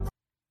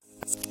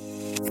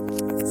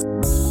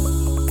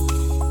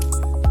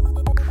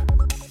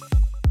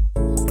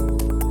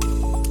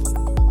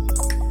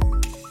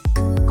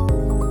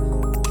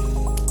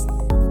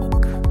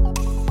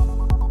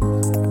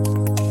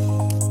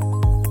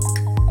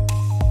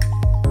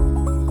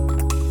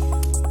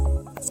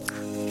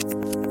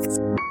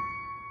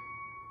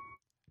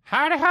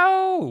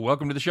Howdy-ho!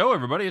 Welcome to the show,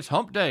 everybody. It's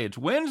Hump Day. It's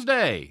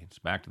Wednesday. It's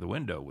Back to the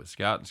Window with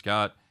Scott and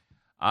Scott.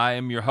 I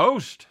am your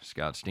host,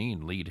 Scott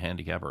Steen, lead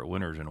handicapper at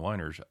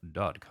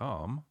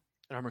winnersandwhiners.com.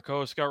 And I'm your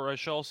co-host, Scott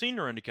Reichel,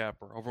 senior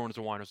handicapper over at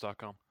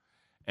winnersandwhiners.com.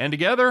 And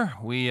together,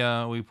 we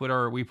put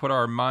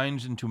our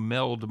minds into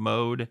meld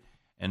mode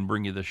and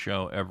bring you the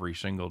show every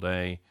single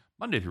day,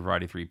 Monday through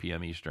Friday, 3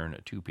 p.m. Eastern,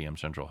 2 p.m.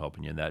 Central,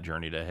 helping you in that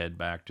journey to head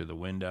back to the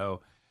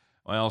window.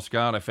 Well,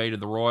 Scott, I faded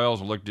the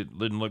Royals.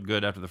 Didn't look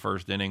good after the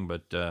first inning,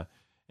 but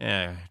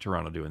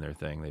Toronto doing their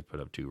thing. They put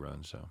up 2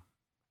 runs. So,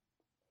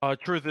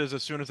 truth is,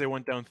 as soon as they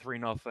went down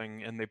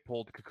 3-0 and they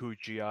pulled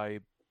Kikuchi,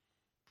 I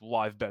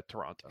live bet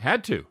Toronto.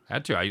 Had to.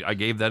 I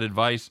gave that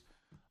advice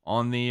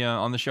on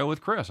the show with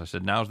Chris. I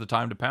said, now's the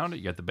time to pound it.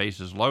 You got the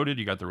bases loaded.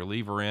 You got the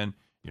reliever in.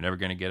 You're never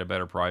going to get a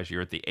better price.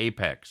 You're at the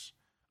apex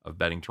of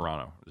betting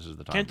Toronto. This is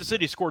the time. Kansas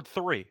City scored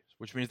 3,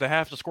 which means they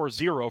have to score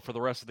 0 for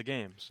the rest of the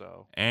game.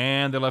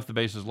 And they left the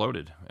bases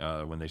loaded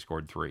when they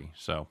scored 3.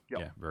 So,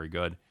 Yeah, very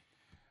good.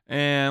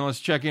 And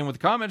let's check in with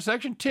the comment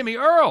section. Timmy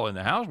Earl in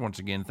the house. Once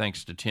again,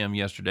 thanks to Tim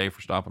yesterday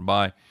for stopping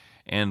by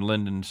and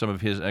lending some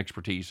of his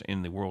expertise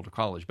in the world of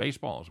college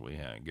baseball as we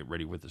get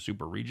ready with the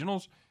Super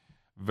Regionals.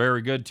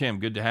 Very good, Tim.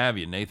 Good to have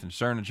you. Nathan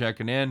Cerna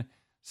checking in.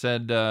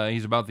 Said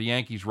he's about the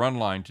Yankees run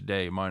line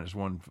today,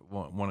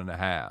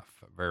 -1.5.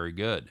 Very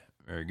good.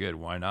 Very good.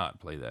 Why not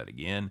play that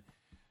again?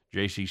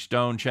 J.C.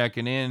 Stone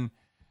checking in.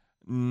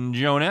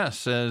 Joan S.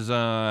 says,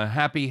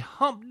 happy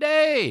hump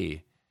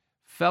day.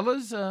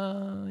 Fellas,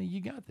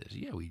 you got this.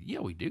 Yeah,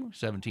 we do.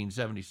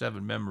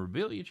 1777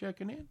 memorabilia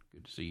checking in.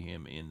 Good to see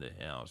him in the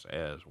house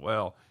as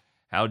well.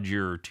 How'd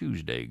your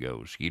Tuesday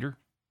go, Skeeter?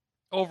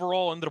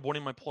 Overall, ended up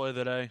winning my play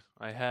today.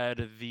 I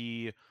had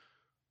the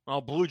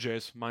Blue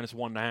Jays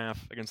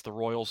 -1.5 against the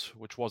Royals,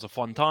 which was a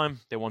fun time.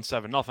 They won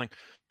 7-0.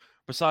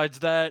 Besides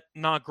that,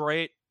 not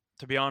great.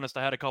 To be honest,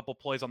 I had a couple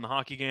plays on the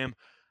hockey game.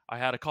 I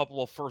had a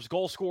couple of first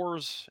goal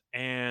scorers,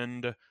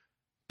 and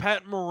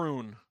Pat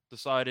Maroon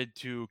decided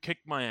to kick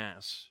my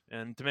ass.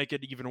 And to make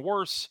it even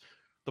worse,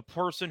 the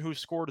person who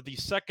scored the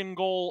second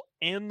goal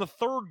and the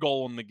third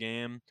goal in the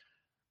game,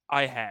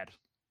 I had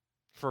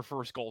for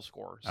first goal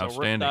scorer. So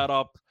ripped that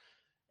up.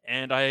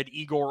 And I had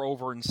Igor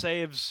over in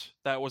saves.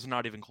 That was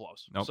not even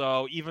close. Nope.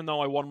 So even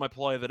though I won my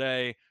play of the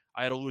day,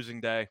 I had a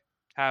losing day.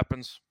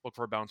 Happens. Look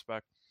for a bounce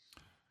back.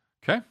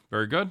 Okay,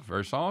 very good.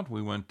 Very solid.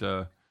 We went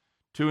 2-2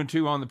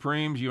 on the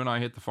preems. You and I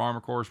hit the farmer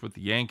course with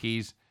the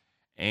Yankees.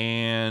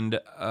 And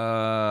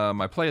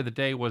my play of the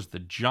day was the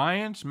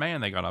Giants.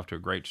 Man, they got off to a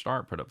great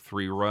start. Put up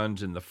 3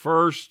 runs in the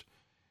first.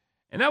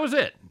 And that was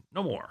it.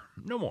 No more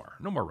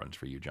runs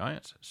for you,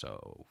 Giants.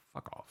 So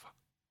fuck off.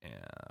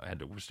 And I had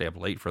to stay up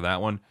late for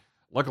that one.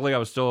 Luckily, I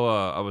was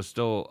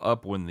still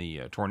up when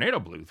the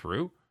tornado blew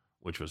through,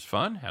 which was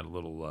fun. Had a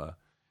little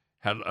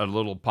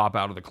pop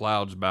out of the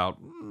clouds about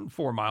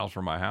 4 miles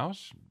from my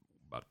house,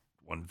 about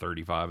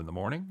 1:35 in the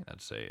morning.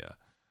 That's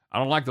I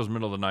don't like those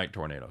middle of the night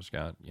tornadoes,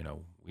 Scott. You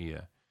know, we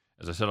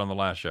as I said on the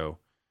last show,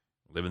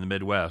 live in the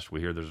Midwest. We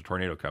hear there's a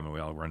tornado coming. We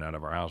all run out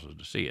of our houses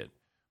to see it.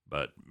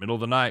 But middle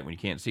of the night when you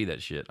can't see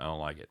that shit, I don't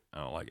like it.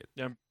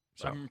 Yeah,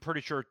 I'm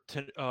pretty sure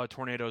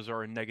tornadoes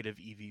are a negative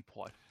EV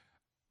play.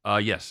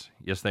 Yes,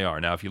 they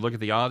are. Now, if you look at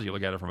the odds, you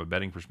look at it from a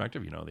betting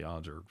perspective, the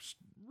odds are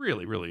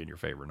really, really in your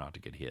favor not to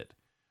get hit.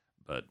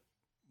 But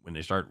when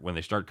they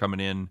start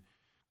coming in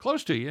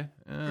close to you,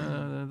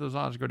 those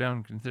odds go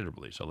down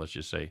considerably. So let's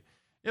just say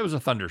it was a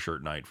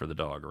thundershirt night for the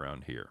dog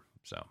around here.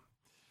 So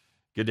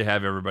good to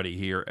have everybody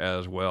here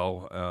as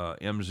well.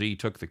 MZ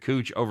took the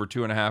Cooch over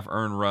 2.5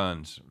 earned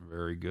runs.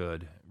 Very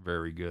good,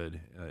 very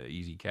good.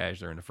 Easy cash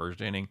there in the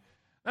first inning.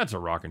 That's a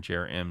rocking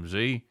chair,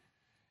 MZ.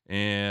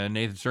 And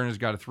Nathan Cerna's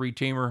got a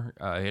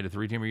 3-teamer. He had a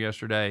 3-teamer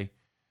yesterday.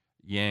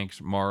 Yanks,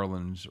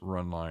 Marlins,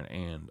 run line,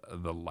 and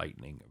the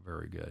Lightning.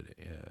 Very good.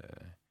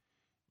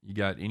 You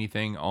got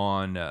anything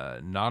on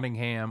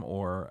Nottingham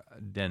or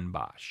Den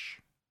Bosch?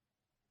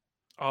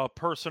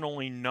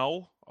 Personally,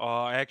 no.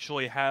 I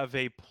actually have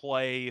a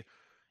play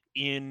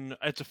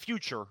it's a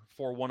future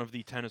for one of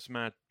the tennis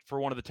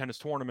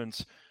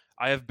tournaments.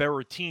 I have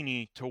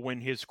Berrettini to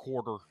win his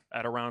quarter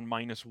at around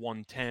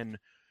 -110.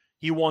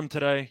 He won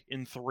today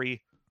in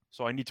 3.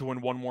 So I need to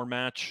win one more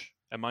match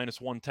at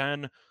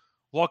 -110.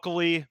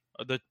 Luckily,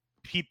 the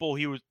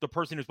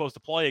person he was supposed to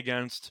play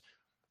against,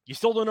 you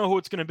still don't know who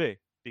it's going to be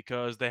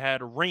because they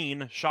had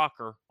rain,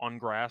 shocker, on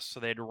grass. So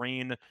they had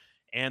rain,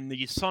 and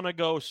the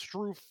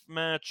Sonego-Struff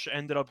match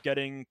ended up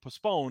getting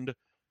postponed.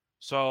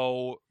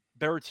 So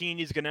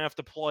Berrettini's going to have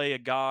to play a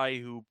guy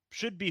who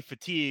should be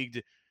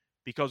fatigued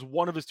because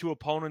one of his 2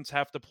 opponents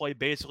have to play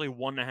basically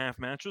 1.5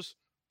 matches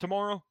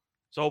tomorrow.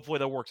 So hopefully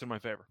that works in my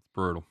favor.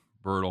 Brutal.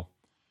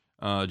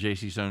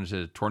 J.C. Stone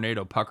said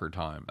tornado pucker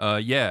time.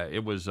 Yeah,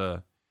 it was.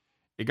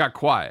 It got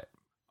quiet.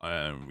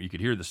 You could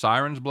hear the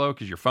sirens blow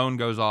because your phone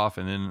goes off,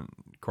 and then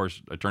of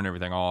course I turned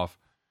everything off,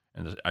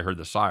 and I heard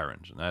the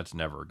sirens, and that's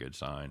never a good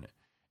sign.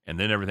 And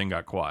then everything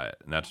got quiet,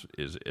 and that's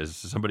is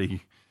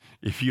somebody.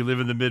 If you live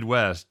in the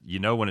Midwest,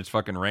 when it's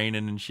fucking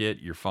raining and shit,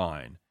 you're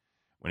fine.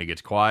 When it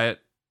gets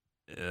quiet,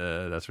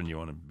 that's when you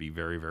want to be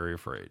very, very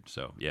afraid.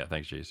 So yeah,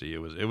 thanks, JC.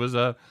 It was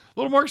a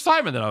little more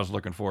excitement than I was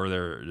looking for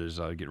there as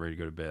getting ready to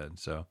go to bed.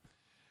 So,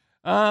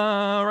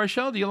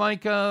 Rachel, do you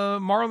like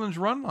Marlins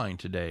run line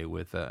today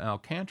with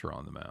Alcantara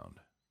on the mound?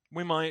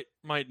 We might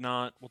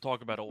not. We'll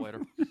talk about it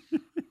later.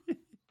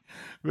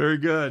 Very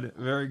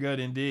good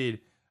indeed.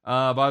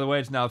 By the way,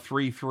 it's now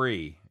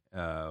 3-3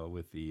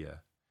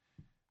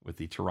 with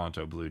the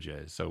Toronto Blue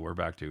Jays. So we're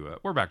back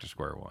to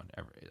square one.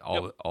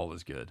 All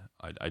is good.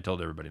 I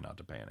told everybody not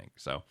to panic.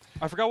 So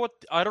I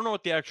don't know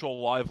what the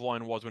actual live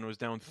line was when it was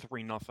down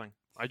 3-0.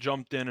 I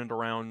jumped in at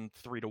around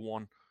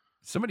 3-1.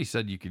 Somebody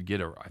said you could get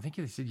I think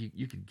they said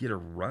you could get a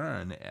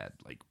run at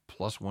like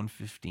plus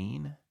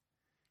 115.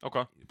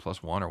 Okay.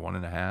 Plus 1 or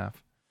 1.5.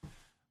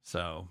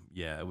 So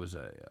yeah, it was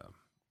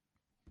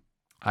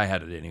I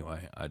had it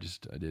anyway. I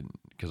didn't,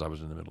 because I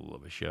was in the middle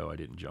of a show. I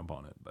didn't jump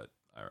on it, but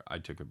I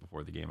took it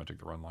before the game. I took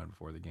the run line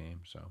before the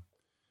game. So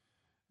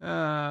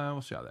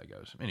we'll see how that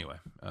goes. Anyway,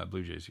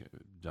 Blue Jays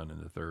done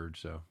in the third,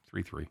 so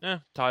 3-3. Yeah,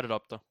 tied it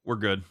up though. We're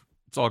good.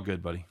 It's all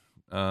good, buddy.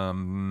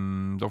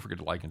 Don't forget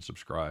to like and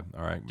subscribe.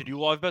 All right. Did you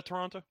live bet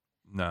Toronto?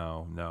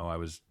 No. I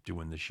was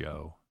doing the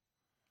show,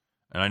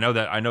 and I know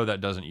that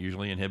doesn't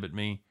usually inhibit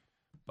me,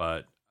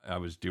 but I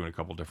was doing a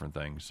couple different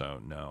things, so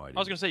no, I didn't.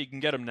 I was gonna say you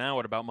can get them now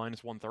at about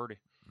minus 130.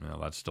 No,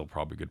 that's still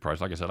probably a good price.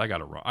 Like I said, I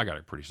got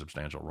a pretty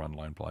substantial run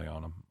line play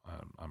on them.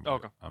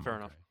 Okay, fair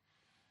enough.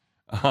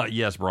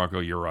 Yes, Bronco,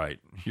 you're right.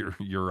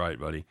 You're right,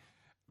 buddy.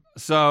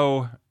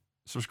 So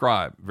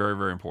subscribe, very,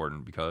 very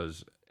important,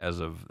 because as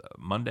of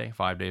Monday,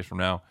 5 days from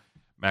now,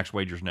 Max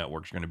Wagers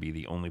Network is going to be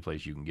the only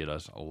place you can get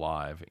us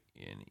live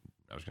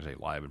I was going to say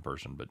live in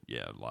person, but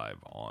yeah, live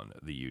on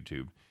the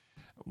YouTube.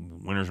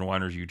 Winners and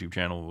Whiners YouTube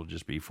channel will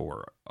just be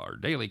for our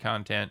daily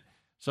content.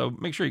 So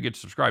make sure you get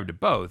subscribed to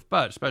both,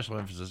 but special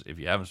emphasis, if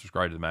you haven't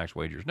subscribed to the Max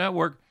Wagers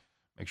Network,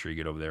 make sure you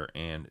get over there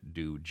and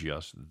do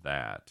just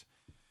that.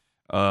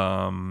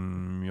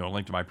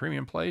 Link to my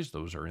premium plays.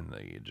 Those are in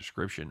the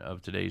description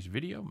of today's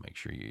video. Make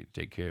sure you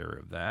take care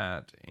of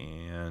that.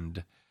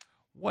 And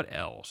what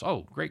else?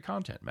 Oh, great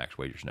content, Max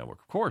Wagers Network.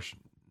 Of course,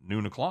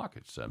 noon o'clock,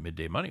 it's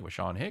Midday Money with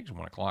Sean Higgs.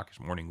 1 o'clock is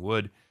Morning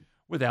Wood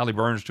with Allie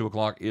Burns. 2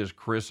 o'clock is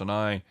Chris and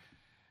I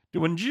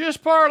doing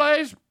just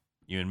parlays.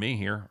 You and me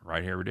here,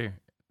 right here we do.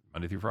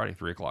 Monday through Friday,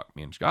 3 o'clock,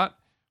 me and Scott.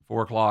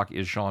 4 o'clock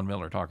is Sean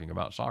Miller talking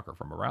about soccer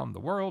from around the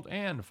world.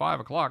 And 5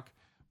 o'clock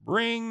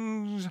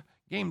brings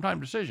Game Time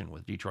Decision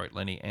with Detroit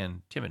Lenny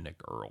and Tim and Nick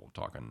Earl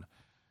talking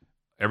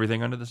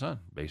everything under the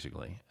sun,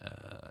 basically.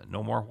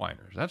 No more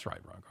whiners. That's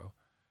right, Bronco.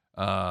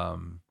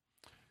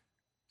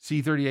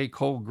 C38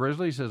 Cole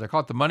Grizzly says, I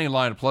caught the money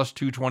line at plus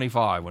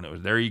 225 when it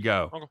was. There you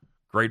go. Okay.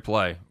 Great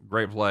play.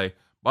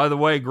 By the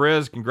way,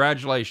 Grizz,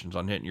 congratulations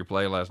on hitting your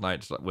play last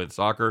night with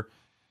soccer.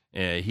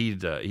 He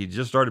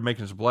just started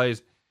making some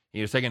plays.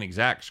 He was taking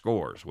exact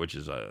scores, which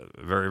is a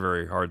very,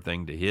 very hard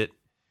thing to hit.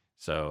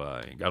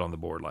 So he got on the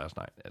board last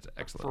night. That's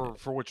excellent.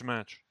 For which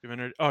match? Did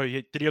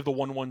he have the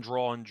 1-1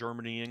 draw in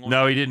Germany, England?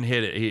 No, he didn't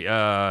hit it.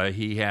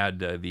 He had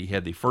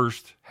the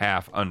first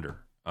half under.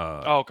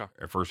 Okay.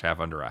 First half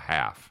under a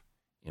half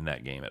in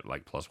that game at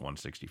like plus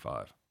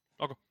 165.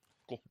 Okay,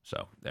 cool.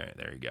 So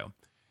there you go.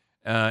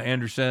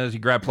 Andrew says he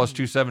grabbed plus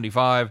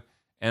 275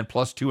 and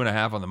plus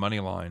 2.5 on the money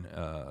line.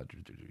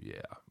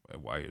 Yeah,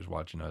 while he was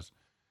watching us.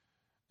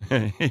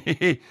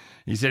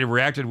 He said he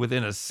reacted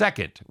within a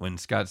second when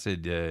Scott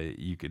said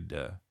you could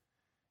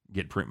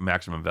get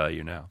maximum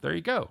value now. There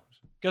you go.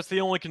 Guess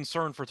the only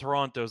concern for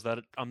Toronto is that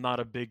I'm not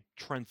a big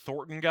Trent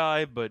Thornton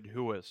guy, but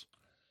who is?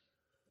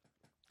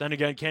 Then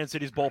again, Kansas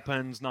City's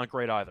bullpen's not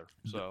great either.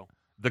 So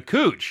the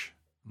Cooch,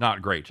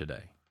 not great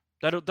today.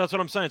 That's what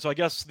I'm saying. So I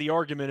guess the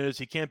argument is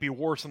he can't be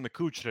worse than the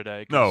Cooch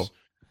today. No.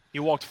 He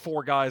walked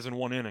 4 guys in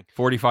 1 inning.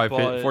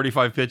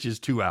 45 pitches,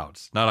 2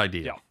 outs. Not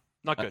ideal. Yeah,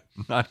 not good.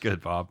 Not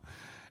good, Bob.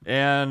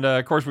 And,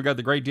 of course, we got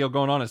the great deal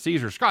going on at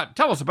Caesars. Scott,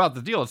 tell us about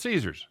the deal at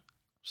Caesars.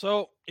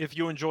 So if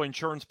you enjoy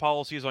insurance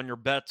policies on your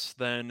bets,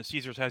 then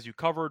Caesars has you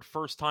covered.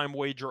 First-time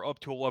wager up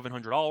to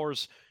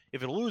 $1,100.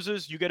 If it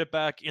loses, you get it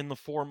back in the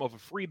form of a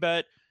free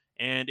bet.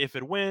 And if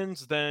it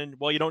wins, then,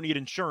 well, you don't need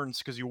insurance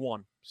because you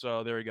won.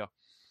 So there you go.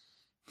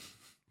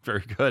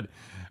 Very good.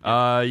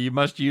 You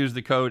must use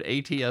the code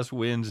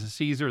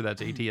ATSWINS-CAESAR.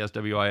 That's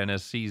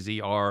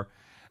ATSWINSCZR.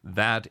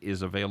 That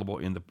is available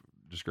in the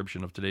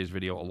description of today's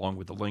video, along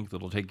with the link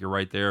that'll take you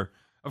right there.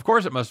 Of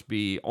course, it must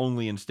be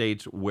only in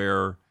states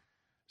where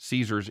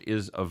Caesars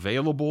is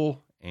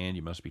available, and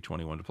you must be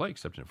 21 to play,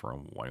 except for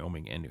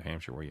Wyoming and New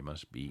Hampshire, where you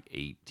must be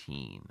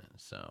 18.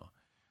 So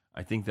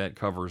I think that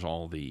covers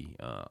all the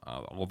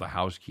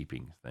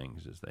housekeeping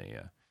things,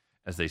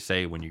 as they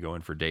say when you go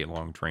in for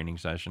day-long training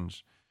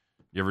sessions.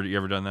 You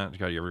ever done that,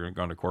 Scott? You ever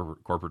gone to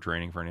corporate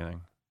training for anything?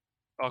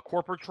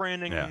 Corporate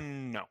training? Yeah.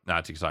 No. No,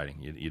 it's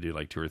exciting. You do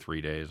like 2 or 3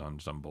 days on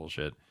some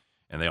bullshit,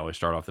 and they always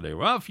start off the day,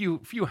 well, a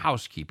few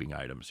housekeeping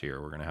items here.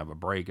 We're going to have a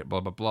break at blah,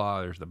 blah,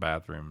 blah. There's the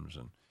bathrooms,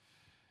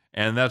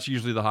 and that's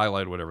usually the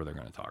highlight of whatever they're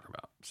going to talk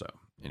about. So,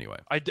 anyway.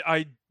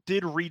 I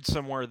did read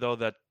somewhere, though,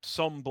 that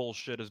some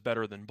bullshit is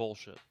better than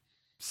bullshit.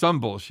 Some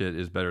bullshit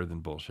is better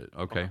than bullshit.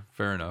 Okay,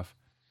 fair enough.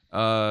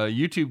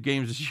 YouTube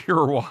games this year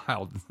are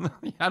wild.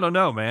 I don't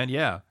know, man.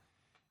 Yeah,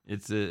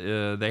 it's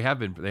they have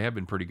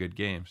been pretty good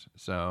games.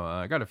 So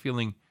I got a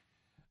feeling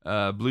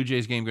Blue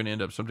Jays game going to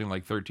end up something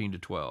like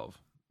 13-12.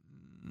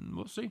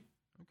 We'll see.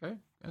 Okay,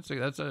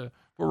 that's a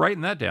we're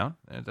writing that down.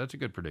 That's a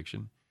good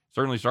prediction.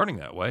 Certainly starting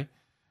that way.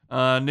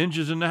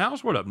 Ninja's in the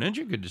house. What up,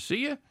 Ninja? Good to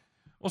see you.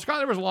 Well, Scott,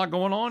 there was a lot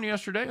going on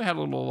yesterday. We had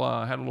a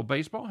little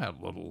baseball, had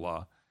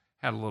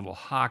a little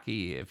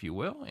hockey, if you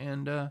will,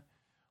 and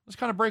let's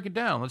kind of break it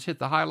down. Let's hit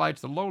the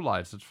highlights, the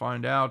lowlights. Let's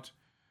find out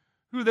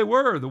who they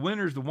were, the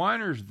winners, the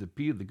whiners, the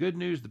good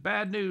news, the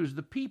bad news,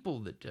 the people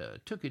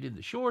that took it in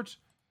the shorts,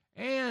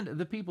 and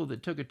the people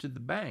that took it to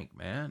the bank.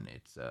 Man,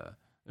 it's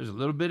there's a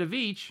little bit of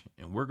each,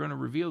 and we're going to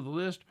reveal the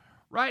list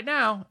right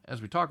now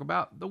as we talk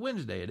about the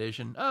Wednesday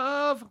edition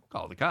of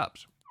Call the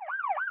Cops.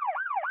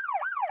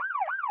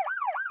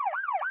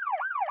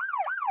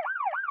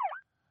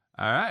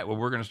 All right, well,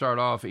 we're going to start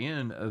off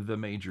in the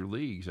major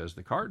leagues as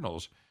the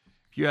Cardinals.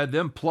 If you had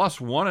them plus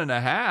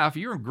 1.5,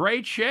 you're in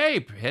great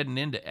shape heading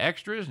into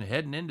extras and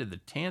heading into the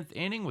 10th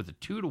inning with a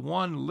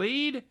 2-1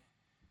 lead.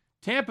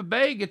 Tampa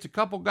Bay gets a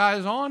couple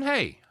guys on.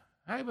 Hey,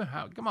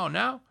 come on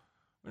now.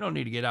 We don't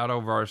need to get out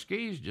over our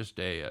skis. Just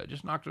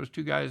knock those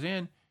two guys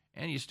in,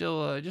 and you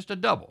still just a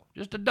double.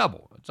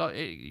 It's all,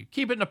 you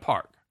keep it in the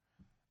park.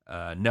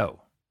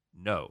 No,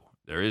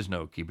 there is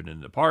no keep it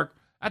in the park.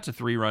 That's a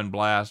 3-run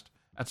blast.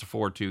 That's a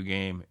 4-2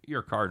 game.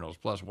 Your Cardinals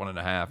plus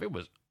 1.5. It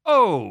was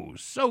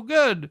so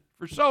good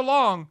for so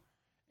long,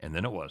 and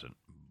then it wasn't.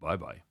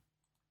 Bye-bye.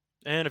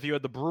 And if you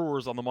had the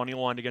Brewers on the money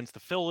line against the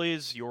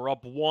Phillies, you were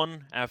up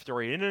 1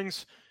 after 8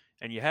 innings,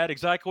 and you had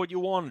exactly what you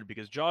wanted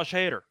because Josh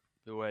Hader,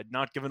 who had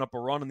not given up a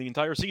run in the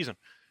entire season,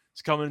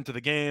 is coming into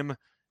the game,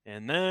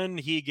 and then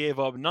he gave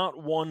up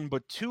not 1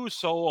 but 2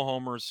 solo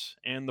homers,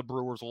 and the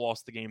Brewers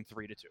lost the game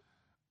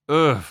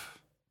 3-2.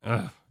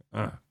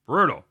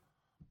 Brutal.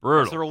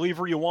 That's the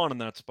reliever you want in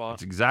that spot.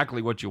 That's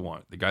exactly what you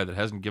want. The guy that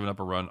hasn't given up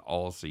a run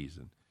all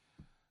season.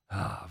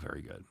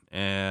 Very good.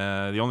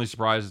 And the only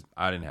surprise,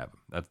 I didn't have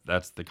him.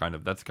 That's the kind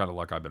of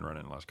luck I've been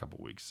running the last couple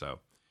of weeks. So,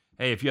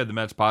 hey, if you had the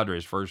Mets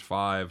Padres first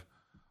 5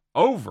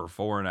 over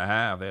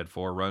 4.5, they had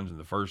 4 runs in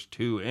the first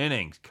 2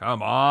 innings.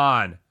 Come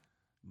on,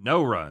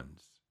 no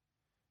runs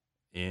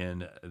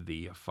in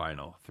the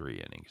final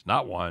 3 innings.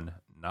 Not one.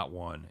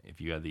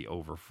 If you had the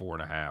over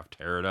 4.5,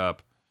 tear it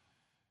up.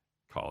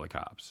 Call the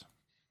cops.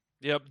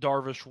 Yep,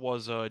 Darvish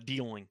was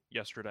dealing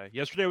yesterday.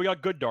 Yesterday we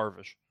got good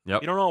Darvish.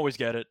 Yep. You don't always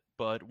get it,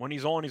 but when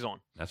he's on, he's on.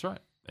 That's right.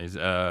 He's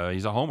a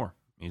homer.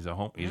 He's a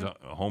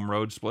home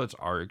road splits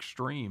are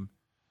extreme.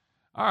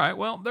 All right.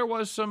 Well, there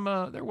was some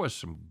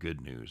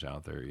good news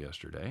out there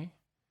yesterday.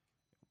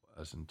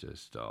 It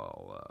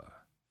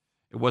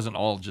wasn't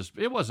all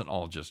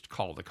just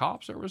call the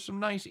cops. There was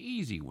some nice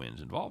easy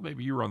wins involved.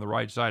 Maybe you were on the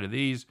right side of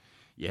these.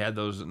 You had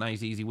those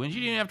nice easy wins.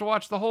 You didn't have to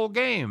watch the whole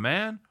game,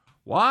 man.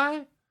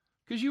 Why?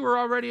 Because you were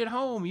already at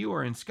home. You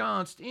were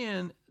ensconced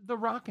in the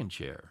rocking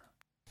chair.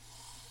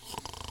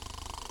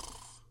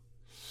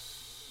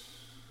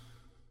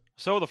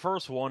 So the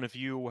first one, if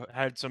you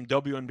had some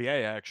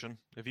WNBA action,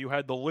 if you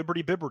had the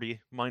Liberty Bibberty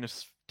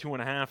minus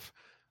 2.5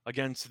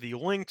 against the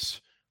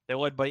Lynx, they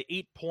led by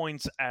 8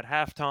 points at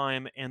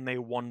halftime, and they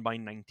won by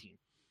 19.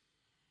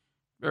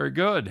 Very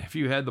good. If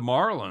you had the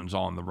Marlins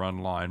on the run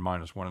line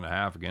minus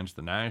 1.5 against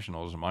the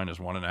Nationals, minus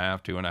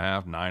 1.5,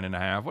 2.5,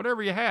 9.5,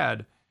 whatever you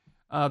had,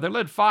 they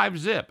led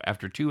 5-0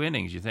 after 2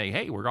 innings. You think,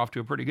 hey, we're off to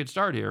a pretty good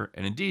start here.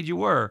 And indeed you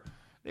were.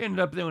 They ended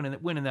up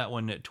winning that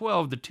one at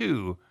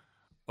 12-2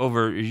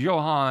 over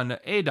Johan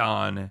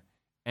Adon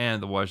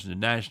and the Washington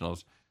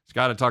Nationals.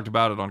 Scott had talked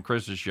about it on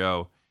Chris's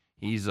show.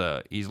 He's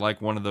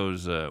like one of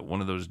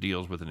those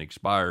deals with an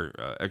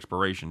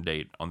expiration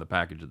date on the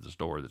package at the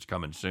store that's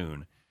coming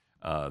soon.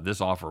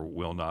 This offer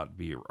will not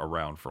be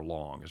around for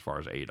long as far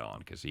as Adon,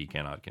 because he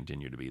cannot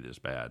continue to be this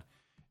bad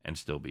and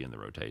still be in the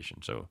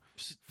rotation. So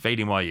fade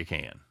him while you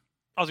can.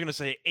 I was going to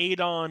say,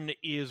 Adon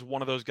is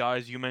one of those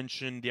guys you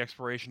mentioned the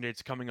expiration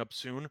date's coming up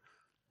soon.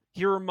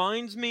 He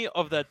reminds me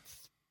of that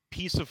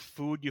piece of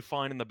food you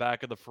find in the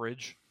back of the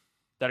fridge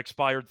that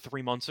expired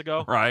 3 months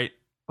ago. Right.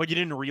 But you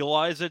didn't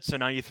realize it, so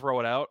now you throw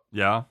it out.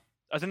 Yeah.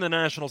 I think the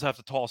Nationals have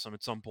to toss him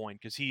at some point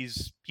because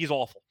he's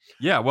awful.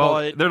 Yeah,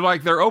 well,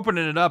 they're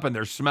opening it up and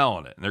they're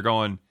smelling it. And they're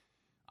going,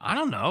 I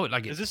don't know.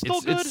 Like, is it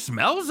still good? It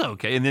smells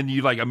okay. And then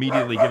you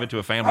immediately give it to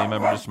a family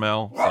member to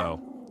smell. So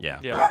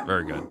yeah,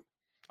 very good.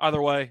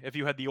 Either way, if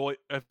you had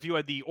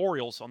the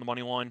Orioles on the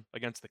money line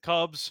against the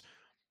Cubs,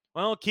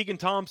 well, Keegan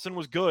Thompson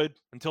was good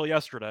until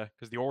yesterday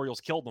because the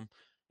Orioles killed them,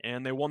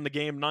 and they won the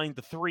game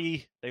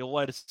 9-3. They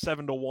led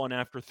 7-1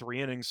 after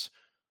 3 innings.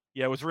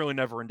 Yeah, it was really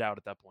never in doubt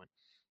at that point.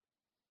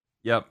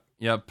 Yep.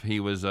 He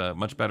was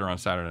much better on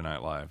Saturday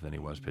Night Live than he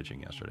was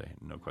pitching yesterday.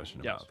 No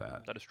question about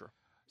that. That is true.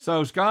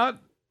 So, Scott,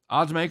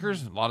 odds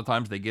makers, a lot of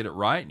times they get it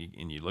right,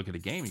 and you look at a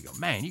game and you go,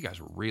 man, you guys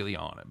were really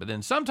on it. But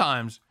then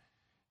sometimes,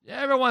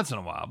 every once in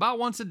a while, about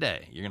once a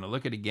day, you're going to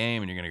look at a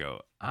game and you're going to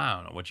go, I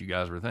don't know what you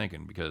guys were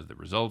thinking because the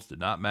results did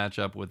not match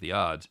up with the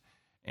odds.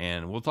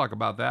 And we'll talk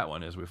about that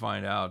one as we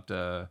find out,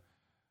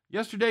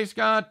 Yesterday,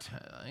 Scott,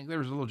 I think there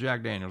was a little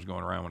Jack Daniels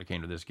going around when it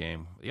came to this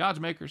game. The odds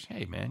makers,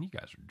 hey, man, you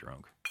guys are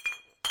drunk.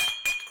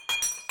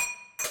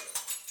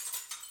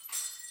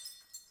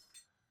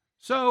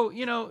 So,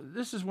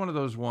 this is one of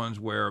those ones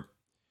where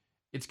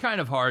it's kind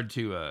of hard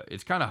to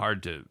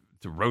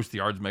roast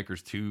the odds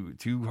makers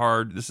too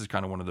hard. This is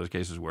kind of one of those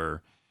cases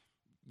where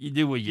you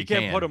do what you can.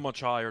 You can't put them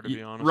much higher, to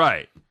be honest.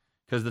 Right.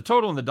 Because the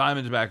total in the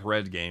Diamondback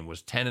Reds game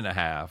was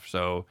 10.5.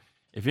 So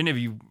if any of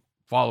you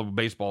follow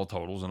baseball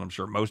totals, and I'm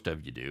sure most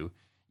of you do,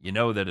 you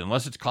know that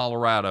unless it's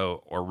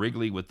Colorado or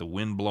Wrigley with the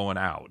wind blowing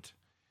out,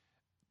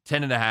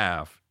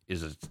 10.5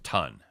 is a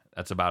ton.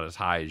 That's about as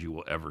high as you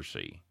will ever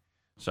see.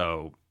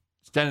 So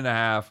it's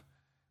 10.5,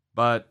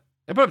 but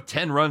they put up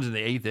 10 runs in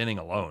the 8th inning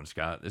alone,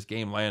 Scott. This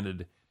game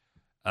landed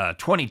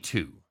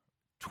 22.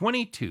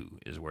 22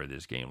 is where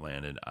this game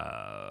landed,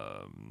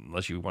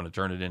 unless you want to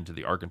turn it into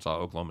the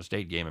Arkansas-Oklahoma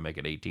State game and make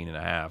it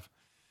 18.5.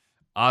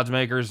 Odds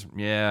makers,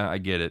 yeah, I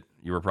get it.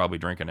 You were probably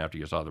drinking after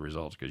you saw the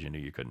results because you knew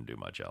you couldn't do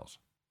much else.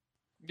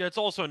 Yeah, it's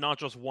also not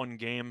just one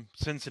game.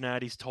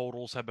 Cincinnati's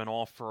totals have been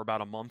off for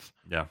about a month.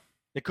 Yeah.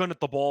 They couldn't hit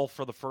the ball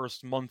for the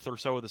first month or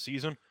so of the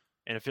season,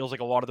 and it feels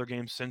like a lot of their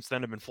games since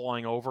then have been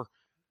flying over.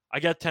 I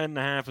get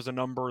 10.5 as a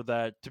number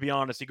that, to be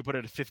honest, you could put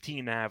it at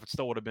 15.5. It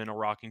still would have been a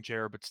rocking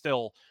chair, but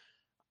still,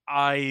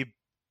 I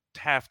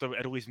have to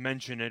at least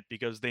mention it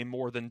because they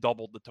more than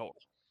doubled the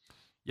total.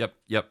 Yep,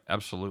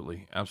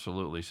 absolutely.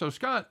 So,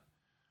 Scott,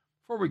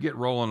 before we get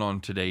rolling on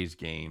today's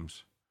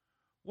games,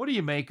 what do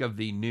you make of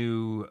the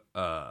new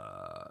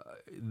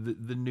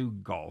the new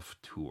golf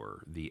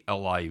tour, the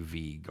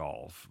LIV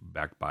Golf,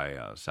 backed by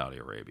Saudi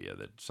Arabia,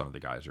 that some of the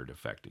guys are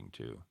defecting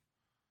to?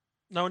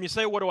 Now, when you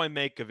say what do I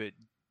make of it,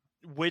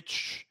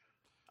 which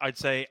I'd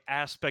say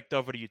aspect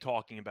of it are you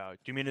talking about?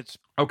 Do you mean it's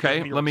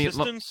okay? Let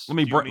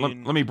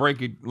me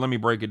break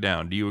it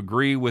down. Do you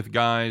agree with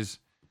guys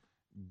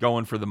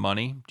going for the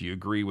money? Do you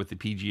agree with the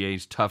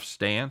PGA's tough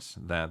stance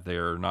that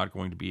they're not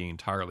going to be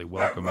entirely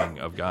welcoming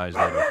of guys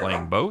that are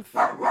playing both?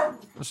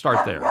 Let's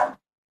start there.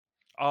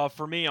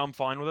 For me, I'm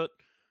fine with it.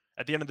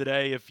 At the end of the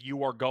day, if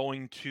you are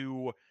going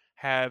to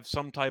have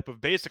some type of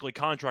basically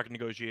contract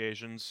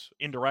negotiations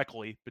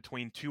indirectly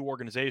between two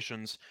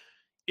organizations,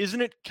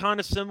 isn't it kind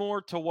of similar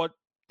to what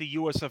the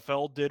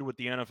USFL did with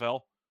the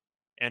NFL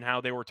and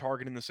how they were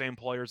targeting the same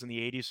players in the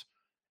 80s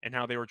and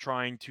how they were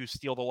trying to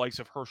steal the likes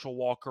of Herschel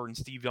Walker and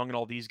Steve Young and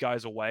all these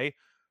guys away?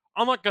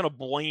 I'm not going to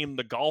blame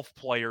the golf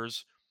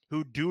players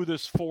who do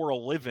this for a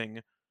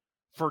living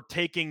for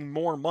taking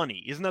more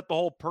money. Isn't that the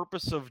whole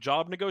purpose of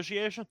job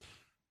negotiation?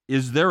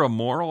 Is there a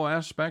moral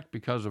aspect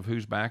because of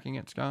who's backing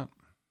it, Scott?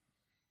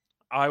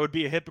 I would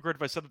be a hypocrite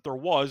if I said that there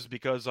was,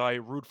 because I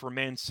root for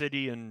Man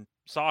City and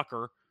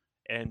soccer,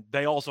 and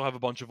they also have a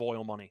bunch of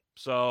oil money.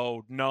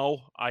 So,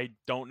 no, I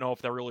don't know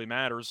if that really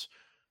matters.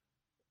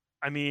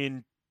 I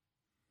mean,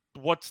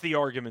 what's the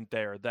argument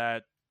there?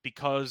 That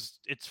because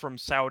it's from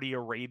Saudi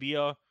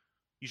Arabia,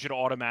 you should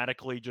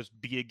automatically just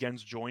be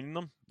against joining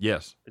them?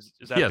 Yes. Is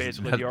that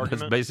basically the argument?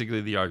 That's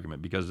basically the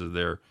argument because of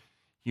their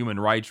human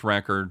rights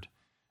record,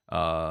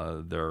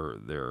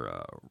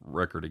 their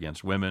record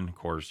against women. Of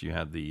course, you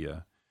had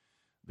the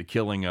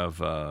killing of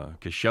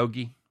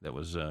Khashoggi that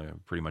was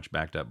pretty much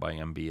backed up by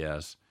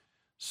MBS.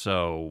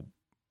 So,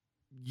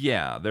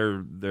 yeah,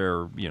 they're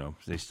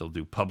they still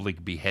do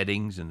public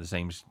beheadings in the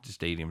same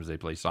stadiums they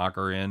play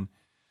soccer in.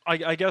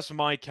 I guess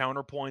my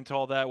counterpoint to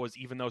all that was,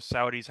 even though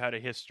Saudis had a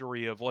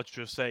history of, let's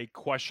just say,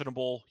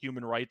 questionable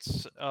human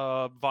rights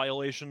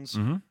violations,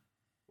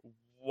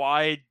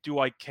 why do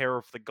I care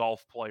if the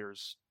golf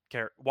players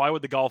care? Why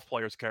would the golf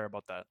players care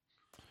about that?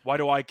 Why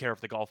do I care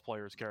if the golf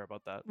players care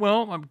about that?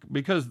 Well,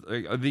 because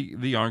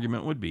the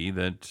argument would be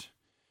that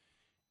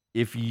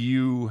if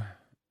you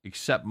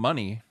accept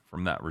money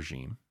from that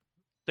regime,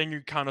 then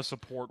you kind of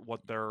support what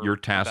they're you're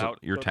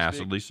about,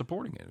 tacitly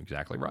supporting it.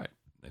 Exactly right.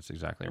 That's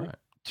exactly right.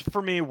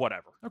 For me,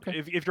 whatever. Okay.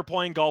 If you're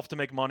playing golf to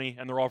make money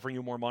and they're offering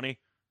you more money,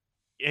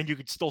 and you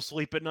could still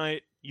sleep at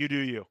night, you do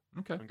you.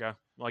 Okay.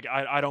 Like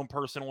I don't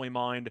personally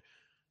mind.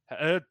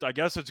 I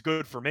guess it's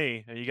good for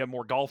me, and you get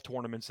more golf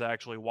tournaments to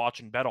actually watch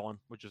and bet on,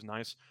 which is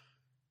nice.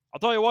 I'll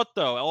tell you what,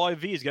 though,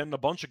 LIV is getting a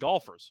bunch of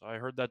golfers. I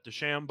heard that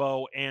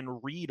DeChambeau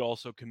and Reed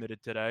also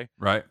committed today.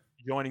 Right.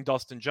 Joining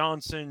Dustin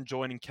Johnson,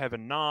 joining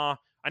Kevin Na.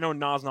 I know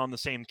Na's not on the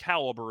same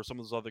caliber as some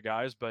of those other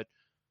guys, but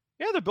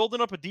yeah, they're building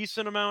up a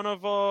decent amount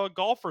of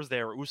golfers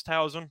there.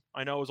 Oosthuizen,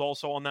 I know, is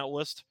also on that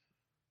list.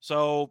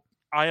 So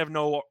I have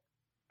no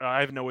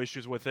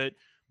issues with it.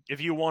 If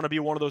you want to be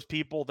one of those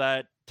people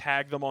that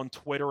tag them on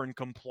Twitter and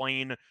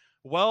complain,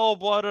 well,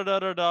 blah, da, da,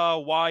 da, da,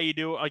 why you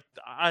do it?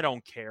 I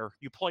don't care.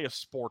 You play a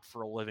sport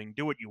for a living.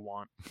 Do what you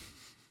want.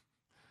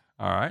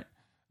 All right.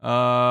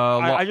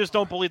 I just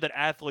don't believe that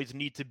athletes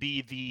need to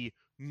be the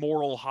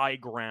moral high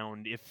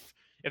ground. If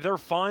they're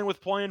fine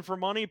with playing for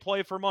money,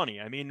 play for money.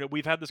 I mean,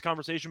 we've had this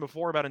conversation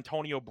before about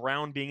Antonio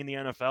Brown being in the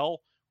NFL.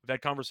 We've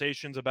had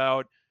conversations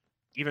about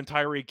even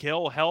Tyreek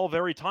Hill. Hell,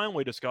 very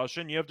timely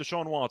discussion. You have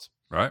Deshaun Watson.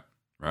 Right.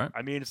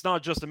 I mean, it's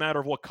not just a matter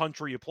of what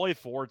country you play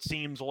for. It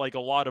seems like a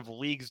lot of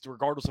leagues,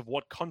 regardless of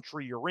what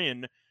country you're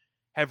in,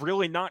 have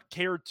really not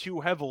cared too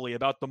heavily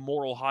about the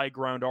moral high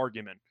ground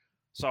argument.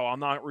 So I'm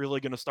not really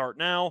going to start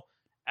now.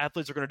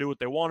 Athletes are going to do what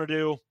they want to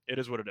do. It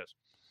is what it is.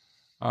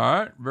 All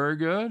right, very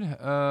good.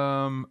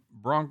 The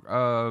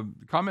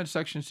comment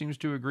section seems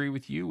to agree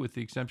with you, with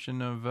the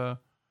exception of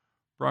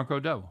Bronco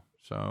Devil.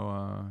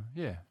 So,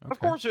 yeah. Okay. Of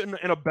course, in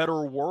a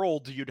better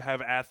world, you'd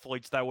have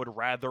athletes that would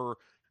rather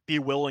be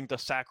willing to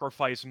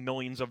sacrifice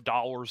millions of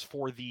dollars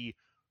for the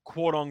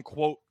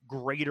quote-unquote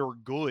greater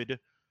good.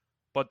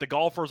 But the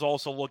golfers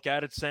also look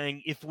at it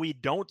saying, if we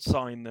don't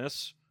sign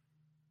this,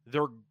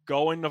 they're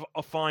going to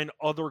find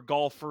other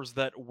golfers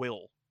that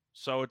will.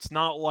 So it's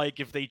not like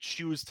if they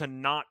choose to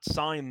not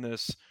sign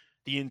this,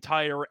 the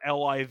entire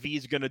LIV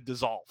is going to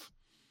dissolve.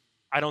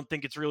 I don't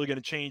think it's really going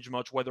to change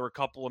much whether a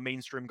couple of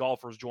mainstream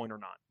golfers join or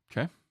not.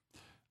 Okay.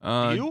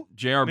 Do you?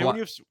 J.R. Black.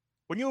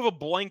 When you have a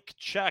blank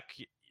check,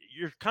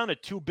 you're kind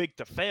of too big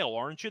to fail,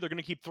 aren't you? They're going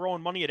to keep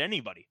throwing money at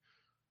anybody.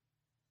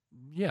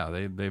 Yeah,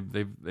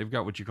 they've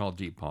got what you call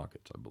deep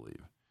pockets, I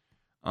believe.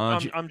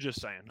 I'm just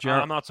saying.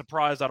 I'm not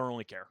surprised. I don't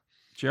really care.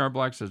 J.R.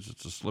 Black says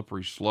it's a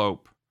slippery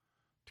slope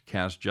to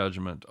cast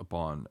judgment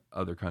upon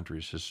other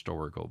countries'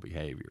 historical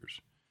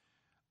behaviors.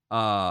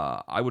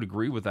 I would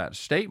agree with that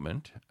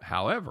statement.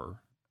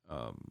 However,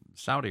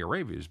 Saudi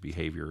Arabia's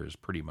behavior is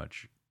pretty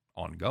much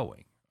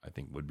ongoing, I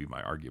think would be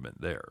my argument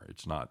there.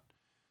 It's not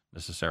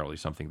necessarily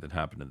something that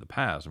happened in the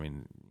past. I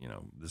mean,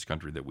 this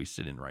country that we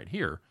sit in right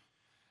here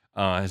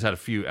has had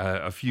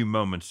a few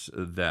moments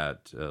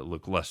that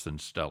look less than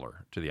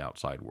stellar to the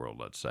outside world,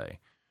 let's say.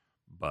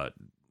 But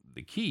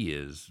the key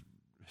is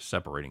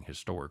separating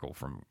historical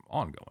from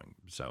ongoing.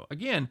 So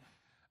again,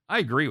 I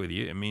agree with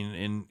you. I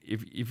mean,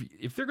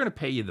 if they're going to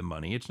pay you the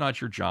money, it's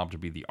not your job to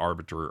be the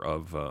arbiter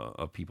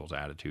of people's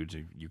attitudes.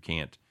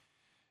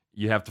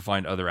 You have to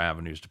find other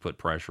avenues to put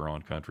pressure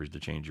on countries to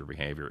change your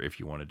behavior if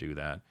you want to do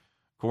that.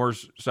 Of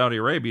course, Saudi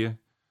Arabia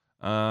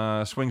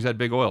swings that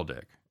big oil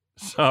dick.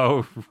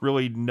 So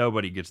really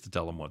nobody gets to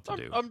tell them what to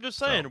do. I'm just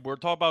saying, we're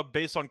talking about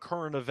based on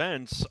current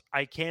events.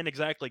 I can't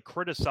exactly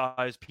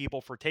criticize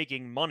people for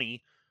taking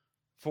money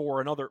from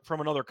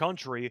another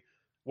country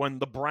when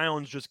the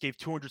Browns just gave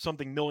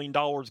 $200-something million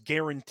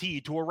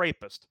guaranteed to a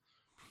rapist.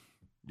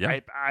 Yeah,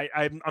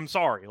 I'm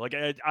sorry. Like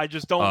I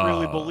just don't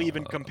really believe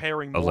in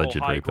comparing moral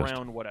high rapist.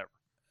 Ground, whatever.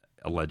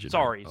 Alleged.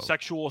 Sorry,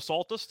 sexual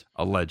assaultist.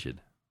 Alleged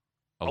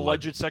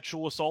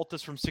Sexual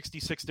assaultist from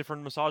 66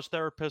 different massage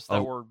therapists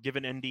that were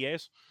given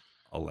NDAs.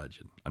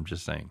 Alleged. I'm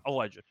just saying.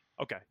 Alleged.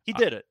 Okay, he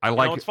did it.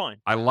 It's fine.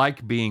 I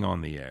like being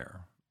on the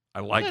air.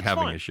 I like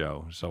having fine. a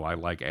show, so I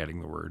like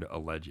adding the word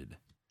alleged.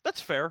 That's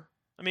fair.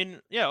 I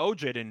mean, yeah, OJ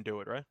didn't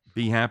do it, right?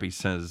 Be Happy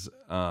says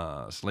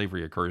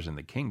slavery occurs in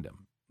the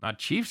kingdom, not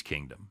Chief's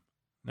kingdom.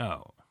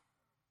 No.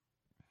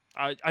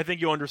 I think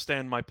you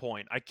understand my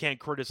point. I can't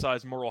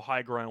criticize moral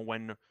high ground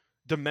when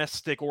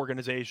domestic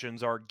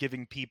organizations are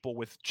giving people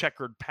with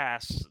checkered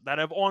pasts that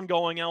have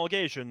ongoing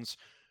allegations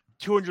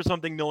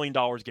 $200-something million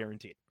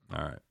guaranteed.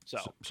 All right.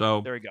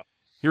 So there you go.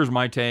 Here's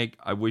my take.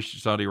 I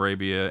wish Saudi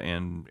Arabia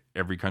and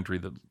every country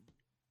that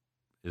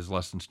is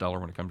less than stellar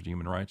when it comes to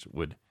human rights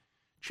would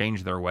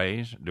change their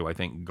ways. Do I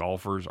think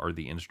golfers are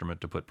the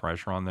instrument to put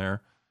pressure on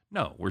there?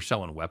 No, we're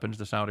selling weapons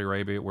to Saudi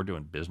Arabia. We're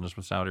doing business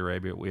with Saudi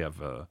Arabia. We have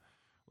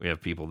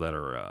people that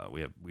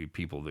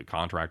are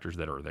contractors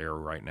that are there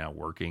right now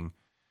working.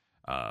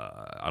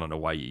 I don't know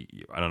why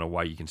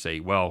you can say,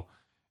 well,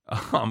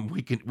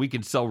 we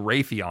can sell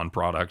Raytheon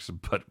products,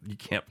 but you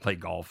can't play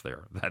golf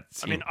there. That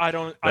seems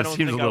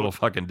a little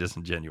fucking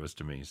disingenuous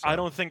to me. So. I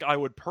don't think I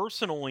would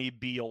personally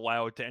be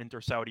allowed to enter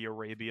Saudi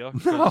Arabia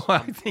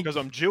because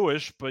I'm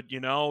Jewish, but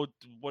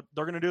what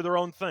they're going to do their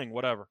own thing,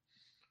 whatever.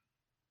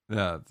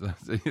 Yeah,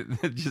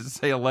 just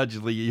say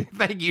allegedly.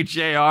 Thank you,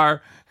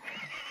 JR.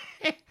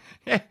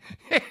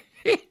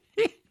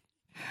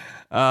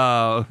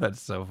 Oh, that's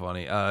so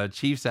funny.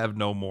 Chiefs have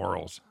no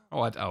morals.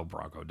 What? Oh,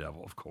 Bronco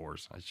Devil, of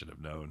course. I should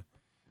have known.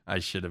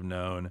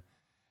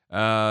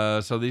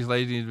 So these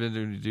ladies,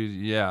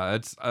 yeah,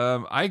 it's.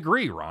 I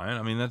agree, Ryan.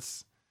 I mean,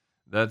 that's.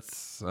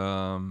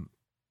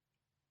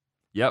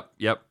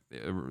 Yep.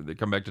 They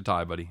come back to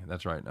tie, buddy.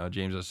 That's right,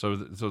 James. So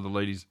the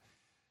ladies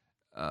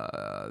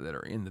that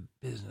are in the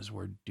business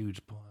where dudes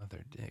pull out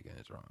their dick, and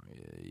it's wrong.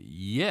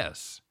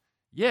 Yes,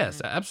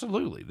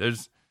 absolutely.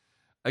 There's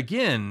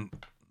again.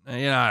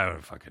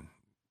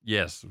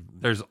 Yes,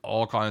 there's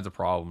all kinds of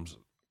problems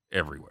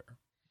everywhere.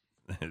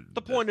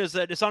 The point is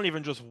that it's not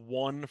even just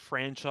one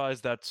franchise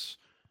that's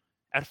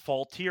at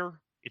fault here.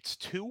 It's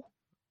two.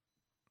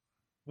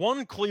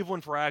 One,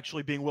 Cleveland for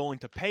actually being willing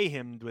to pay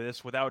him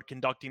this without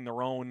conducting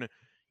their own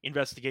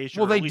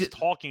investigation, or at least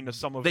talking to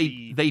some of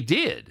They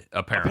did,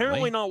 apparently.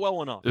 Apparently not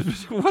well enough.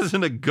 It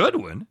wasn't a good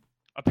one.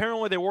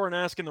 Apparently they weren't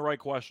asking the right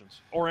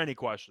questions, or any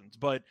questions.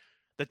 But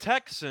the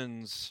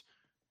Texans...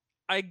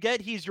 I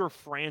get he's your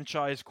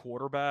franchise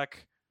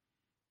quarterback.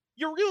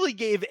 You really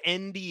gave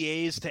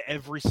NDAs to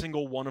every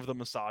single one of the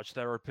massage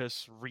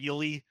therapists.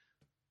 Really?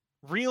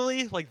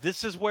 Really? Like,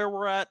 this is where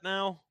we're at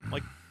now?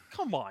 Like,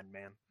 come on,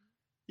 man.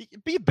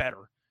 Be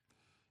better.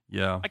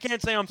 Yeah. I can't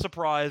say I'm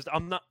surprised.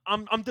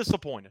 I'm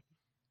disappointed.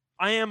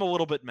 I am a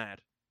little bit mad,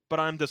 but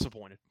I'm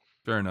disappointed.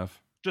 Fair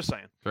enough. Just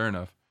saying. Fair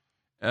enough.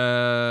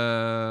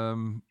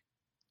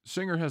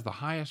 Singer has the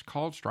highest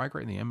called strike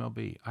rate in the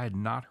MLB. I had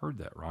not heard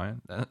that,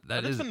 Ryan.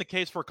 That's been the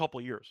case for a couple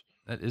of years.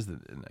 That is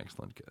an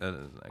excellent.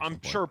 I'm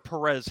sure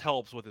Perez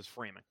helps with his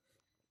framing.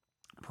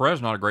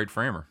 Perez not a great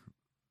framer.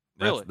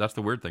 Really? That's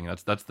the weird thing.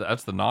 That's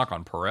the knock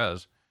on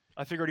Perez.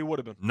 I figured he would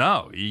have been.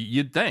 No,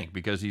 you'd think,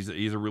 because he's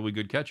a really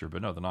good catcher,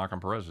 but no, the knock on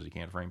Perez is he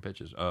can't frame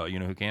pitches. You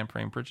know who can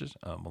frame pitches?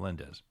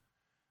 Melendez.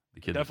 The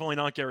kid. Definitely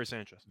not Gary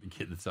Sanchez. The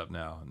kid that's up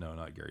now. No,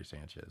 not Gary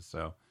Sanchez.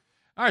 So,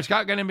 all right,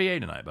 Scott got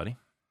NBA tonight, buddy.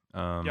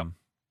 Yep.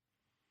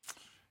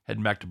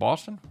 Heading back to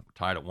Boston,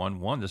 tied at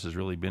 1-1. This has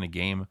really been a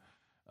game,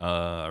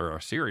 or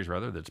a series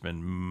rather, that's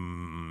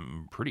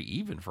been pretty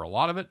even for a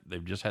lot of it.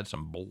 They've just had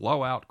some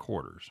blowout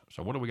quarters.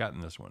 So what do we got in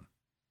this one?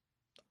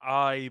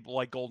 I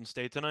like Golden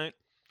State tonight.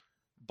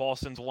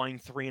 Boston's line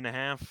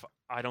 3.5.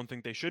 I don't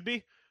think they should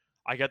be.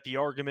 I get the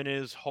argument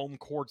is home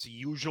court's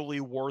usually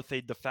worth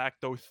a de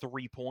facto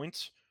 3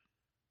 points.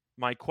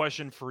 My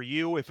question for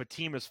you, if a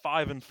team is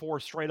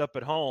 5-4 straight up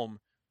at home,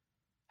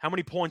 how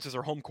many points is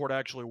their home court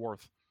actually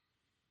worth?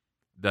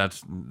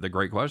 That's the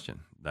great question.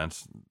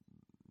 Because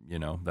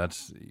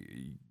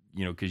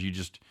you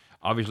just,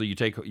 obviously you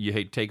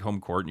take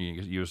home court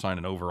and you assign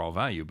an overall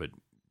value, but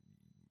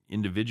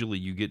individually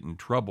you get in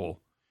trouble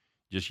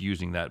just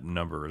using that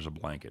number as a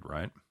blanket,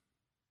 right?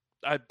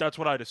 That's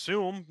what I'd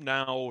assume.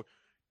 Now,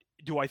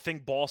 do I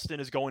think Boston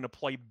is going to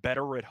play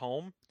better at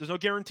home? There's no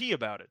guarantee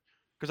about it.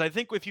 Because I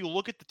think if you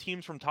look at the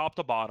teams from top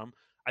to bottom,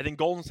 I think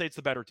Golden State's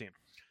the better team.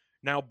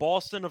 Now,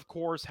 Boston, of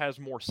course, has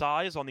more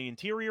size on the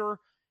interior,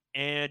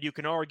 and you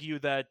can argue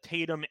that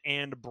Tatum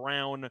and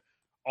Brown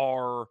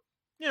are,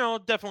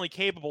 definitely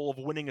capable of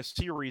winning a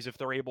series if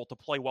they're able to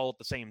play well at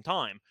the same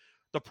time.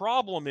 The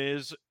problem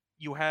is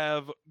you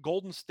have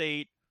Golden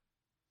State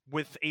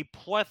with a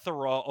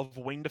plethora of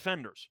wing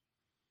defenders.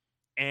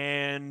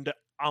 And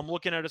I'm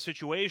looking at a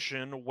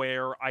situation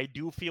where I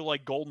do feel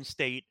like Golden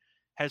State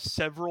has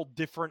several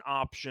different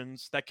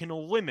options that can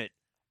limit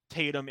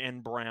Tatum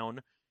and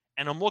Brown.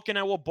 And I'm looking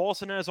at what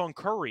Boston has on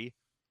Curry.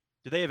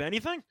 Do they have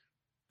anything?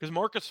 Because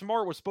Marcus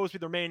Smart was supposed to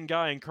be their main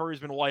guy, and Curry's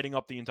been lighting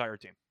up the entire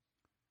team.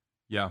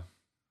 Yeah.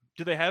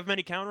 Do they have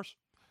many counters?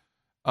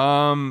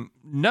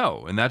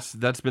 No, and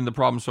that's been the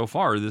problem so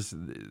far.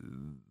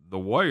 The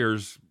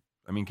Warriors,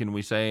 I mean, can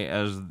we say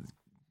as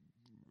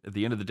at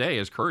the end of the day,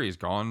 as Curry's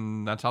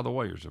gone, that's how the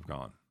Warriors have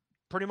gone?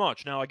 Pretty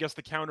much. Now, I guess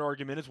the counter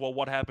argument is, well,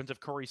 what happens if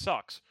Curry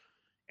sucks?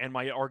 And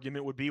my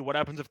argument would be, what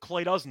happens if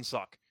Klay doesn't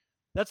suck?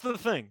 That's the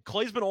thing.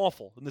 Klay's been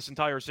awful in this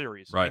entire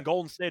series, right. And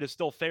Golden State has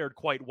still fared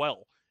quite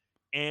well.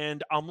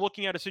 And I'm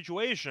looking at a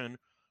situation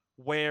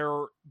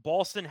where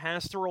Boston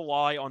has to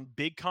rely on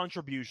big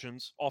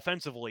contributions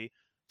offensively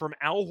from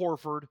Al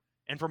Horford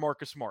and from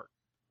Marcus Smart.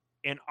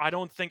 And I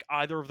don't think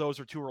either of those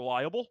are too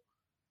reliable.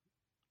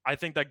 I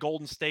think that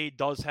Golden State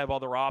does have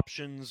other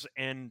options,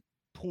 and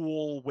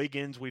Poole,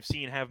 Wiggins, we've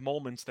seen have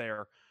moments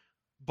there.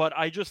 But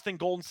I just think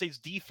Golden State's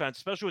defense,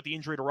 especially with the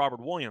injury to Robert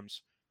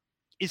Williams,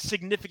 is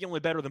significantly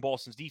better than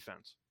Boston's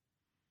defense.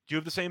 Do you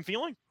have the same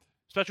feeling?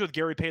 Especially with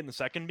Gary Payton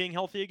II being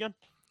healthy again?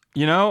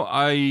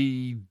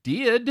 I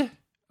did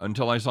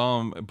until I saw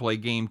him play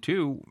game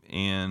 2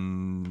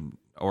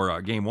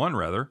 or game 1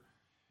 rather.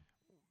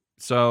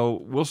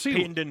 So we'll see.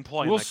 Payton didn't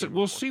play.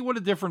 We'll see what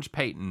a difference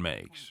Payton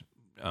makes,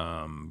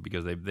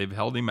 because they've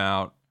held him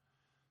out.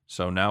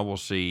 So now we'll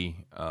see.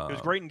 He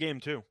was great in game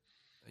 2.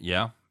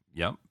 Yeah.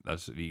 Yep.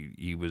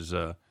 He was.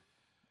 What?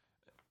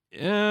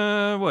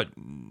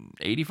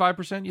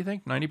 85%? You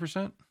think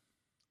 90%?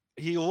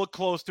 He looked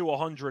close to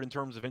 100 in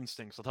terms of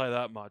instincts. I'll tell you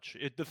that much.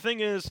 The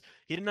thing is,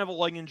 he didn't have a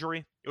leg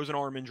injury. It was an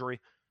arm injury.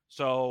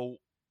 So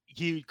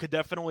he could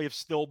definitely have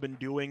still been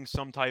doing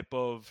some type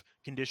of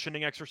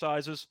conditioning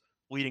exercises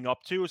leading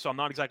up to. So I'm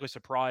not exactly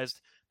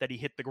surprised that he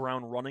hit the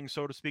ground running,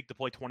 so to speak, to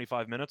play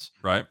 25 minutes.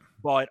 Right.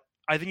 But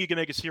I think you can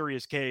make a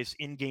serious case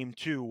in game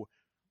 2.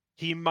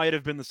 He might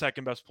have been the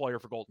second best player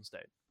for Golden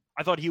State.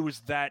 I thought he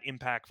was that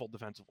impactful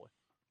defensively.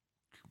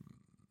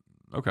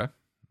 Okay.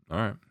 All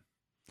right.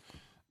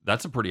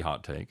 That's a pretty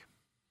hot take.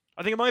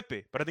 I think it might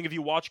be. But I think if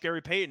you watch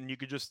Gary Payton, you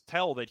could just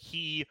tell that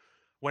he,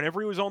 whenever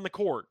he was on the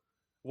court,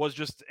 was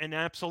just an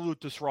absolute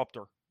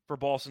disruptor for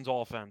Boston's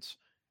offense.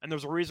 And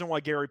there's a reason why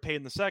Gary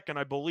Payton II,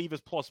 I believe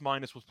his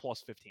plus-minus was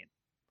plus 15.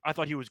 I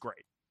thought he was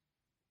great.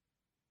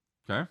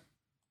 Okay.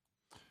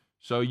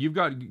 So you've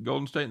got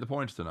Golden State in the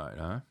points tonight,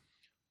 huh?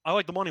 I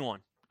like the money line.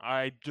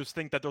 I just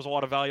think that there's a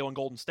lot of value on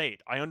Golden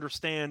State. I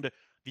understand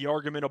the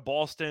argument of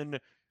Boston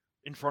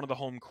in front of the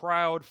home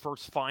crowd,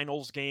 first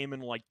finals game in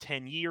like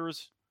 10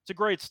 years. It's a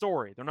great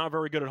story. They're not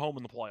very good at home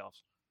in the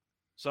playoffs.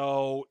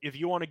 So if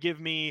you want to give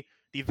me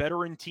the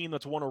veteran team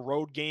that's won a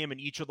road game in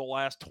each of the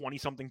last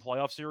 20-something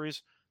playoff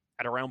series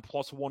at around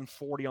plus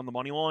 140 on the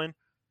money line,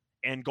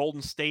 and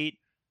Golden State,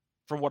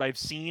 from what I've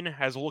seen,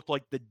 has looked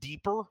like the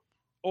deeper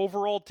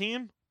overall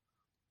team,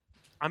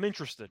 I'm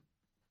interested.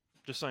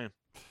 Just saying.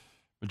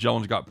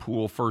 Magellan's got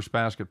Poole first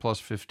basket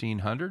plus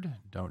 1,500.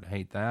 Don't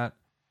hate that.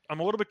 I'm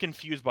a little bit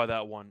confused by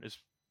that one.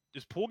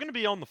 is Poole going to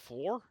be on the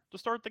floor to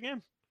start the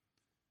game?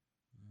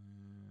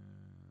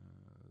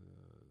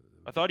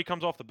 I thought he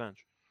comes off the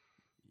bench.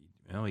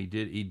 Well, he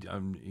did. He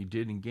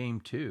did in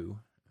game 2.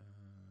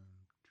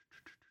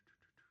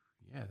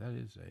 Yeah, that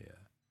is a.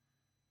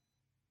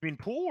 I mean,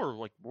 Poole or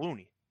like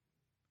Looney?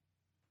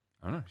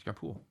 I don't know. He's got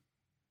Poole.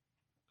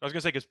 I was going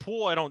to say, because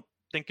Poole I don't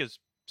think is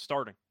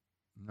starting.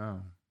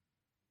 No.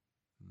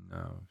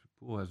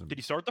 Poole hasn't. Did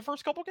he start the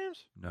first couple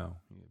games? No,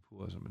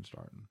 Poole hasn't been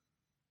starting.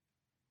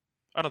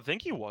 I don't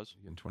think he was.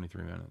 In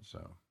 23 minutes,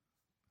 so.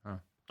 I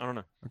don't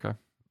know. Okay.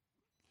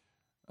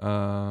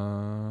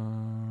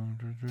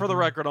 For the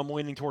record, I'm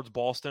leaning towards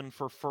Boston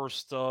for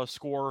first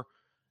score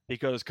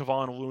because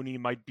Kevon Looney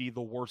might be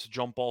the worst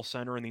jump ball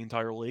center in the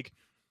entire league.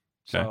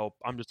 So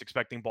I'm just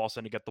expecting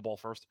Boston to get the ball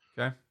first.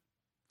 Okay.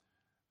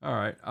 All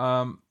right.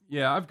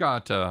 Yeah, I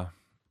got the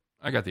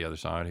other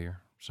side here,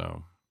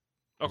 so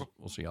okay.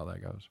 We'll see how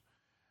that goes.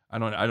 I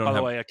don't. By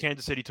the way,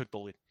 Kansas City took the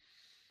lead.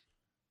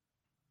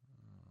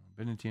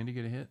 Benintendi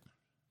get a hit?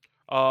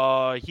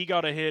 He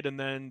got a hit, and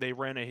then they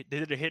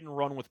did a hit and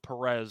run with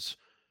Perez.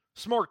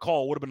 Smart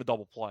call, would have been a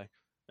double play,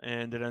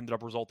 and it ended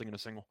up resulting in a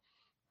single.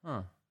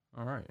 Huh.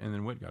 All right, and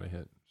then Witt got a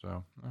hit.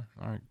 So,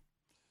 all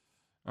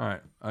right.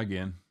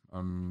 Again,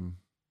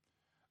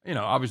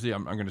 obviously,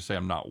 I'm going to say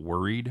I'm not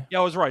worried. Yeah,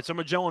 I was right. So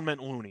Magellan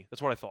meant Looney.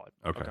 That's what I thought.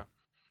 Okay.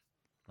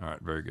 All right,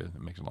 very good.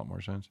 That makes a lot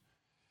more sense.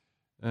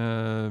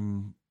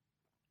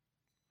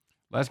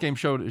 Last game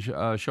showed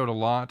a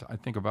lot, I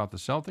think, about the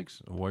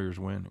Celtics. The Warriors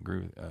win.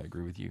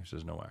 Agree with you,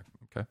 says Nowak.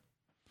 Okay.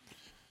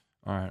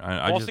 All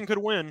right. Boston could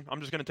win.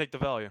 I'm just going to take the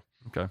value.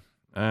 Okay.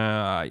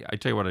 I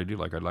tell you what I do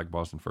like. I like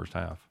Boston first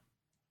half.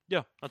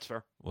 Yeah, that's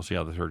fair. We'll see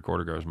how the third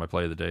quarter goes. My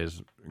play of the day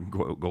is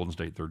Golden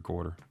State third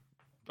quarter.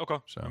 Okay.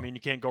 So I mean,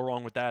 you can't go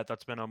wrong with that.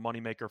 That's been a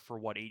moneymaker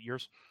for, 8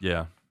 years?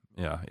 Yeah.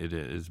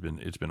 It's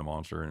been a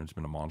monster, and it's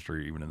been a monster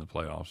even in the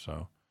playoffs.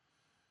 So,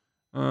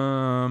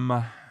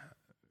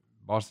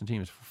 Boston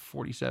team is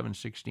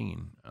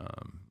 47-16.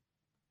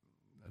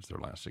 That's their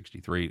last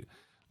 63.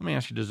 Let me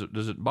ask you: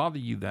 Does it bother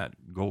you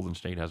that Golden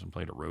State hasn't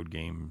played a road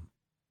game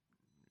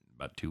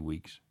about 2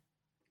 weeks?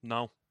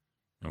 No.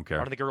 Okay. I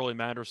don't think it really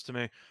matters to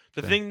me.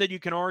 The thing that you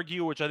can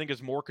argue, which I think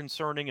is more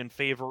concerning in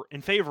favor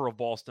of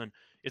Boston,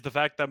 is the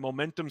fact that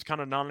momentum's kind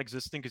of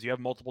non-existent because you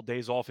have multiple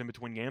days off in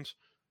between games.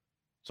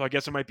 So I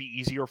guess it might be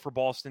easier for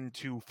Boston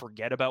to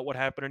forget about what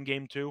happened in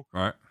Game 2.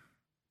 All right.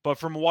 But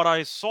from what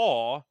I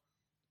saw,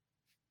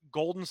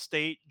 Golden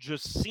State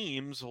just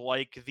seems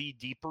like the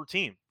deeper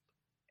team.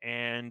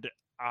 And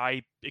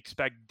I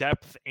expect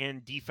depth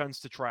and defense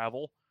to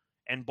travel.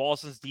 And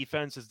Boston's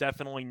defense is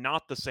definitely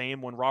not the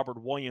same when Robert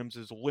Williams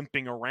is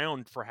limping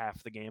around for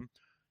half the game.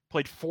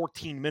 Played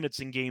 14 minutes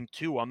in Game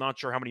 2. I'm not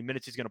sure how many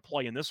minutes he's going to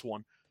play in this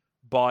one.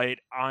 But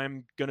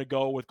I'm going to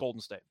go with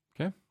Golden State.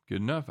 Okay,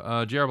 good enough.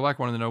 J.R. Black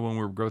wanted to know when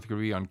we're both going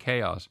to be on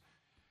Chaos.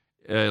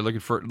 Looking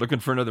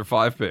for another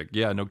 5 pick.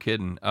 Yeah, no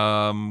kidding.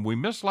 We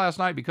missed last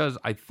night because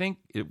I think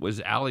it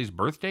was Allie's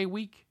birthday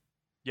week.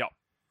 Yeah.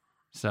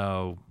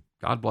 So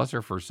God bless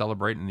her for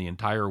celebrating the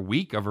entire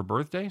week of her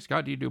birthday.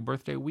 Scott, do you do a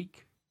birthday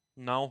week?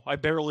 No, I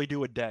barely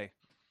do a day.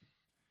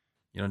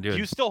 You don't do it? Do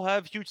you still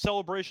have huge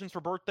celebrations for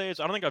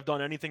birthdays? I don't think I've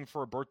done anything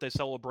for a birthday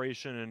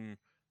celebration in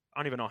I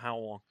don't even know how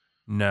long.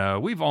 No,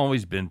 we've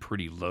always been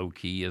pretty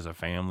low-key as a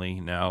family.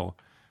 Now,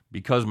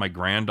 because my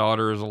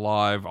granddaughter is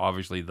alive,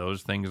 obviously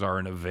those things are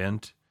an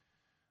event.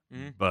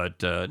 Mm-hmm.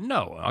 But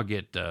no, I'll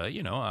get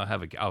I'll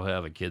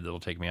have a kid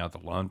that'll take me out to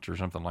lunch or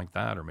something like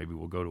that, or maybe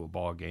we'll go to a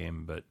ball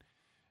game. But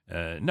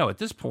no, at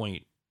this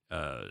point,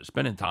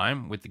 spending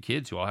time with the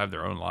kids who all have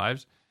their own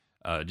lives,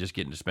 just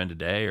getting to spend a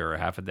day or a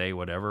half a day,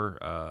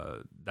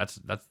 whatever. That's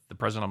the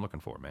present I'm looking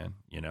for, man.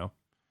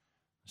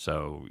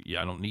 So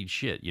yeah, I don't need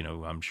shit.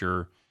 I'm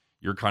sure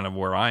you're kind of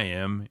where I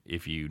am.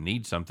 If you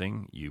need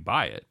something, you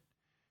buy it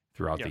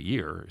throughout the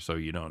year, so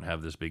you don't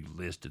have this big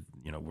list of,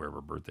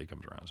 wherever birthday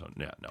comes around. So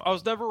yeah, no. I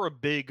was never a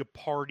big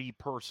party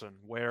person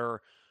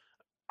where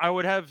I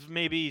would have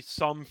maybe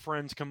some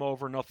friends come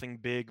over, nothing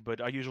big,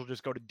 but I usually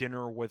just go to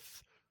dinner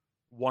with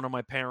one of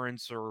my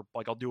parents, or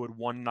like I'll do it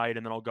one night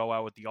and then I'll go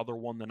out with the other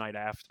one the night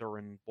after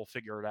and we'll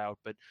figure it out.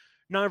 But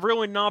no, I've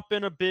really not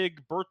been a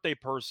big birthday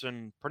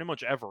person pretty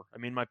much ever. I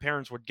mean, my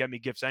parents would get me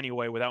gifts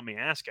anyway without me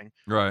asking.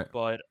 Right.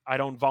 But I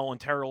don't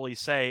voluntarily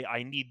say,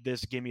 I need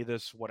this, give me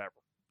this, whatever.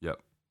 Yep.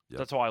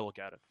 That's how I look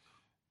at it.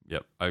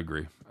 Yep, I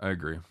agree.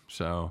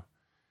 So,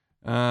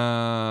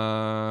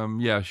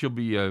 yeah, she'll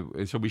be.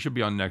 So we should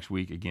be on next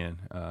week again.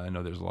 I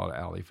know there's a lot of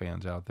Allie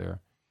fans out there.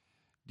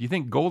 Do you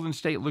think Golden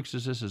State looks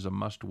at this as a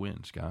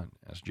must-win, Scott?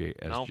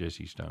 No.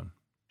 Jesse Stone.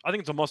 I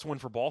think it's a must-win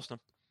for Boston,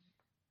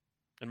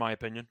 in my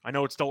opinion. I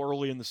know it's still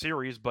early in the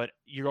series, but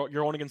you're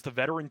going against a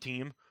veteran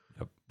team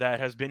that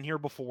has been here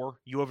before.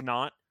 You have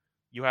not.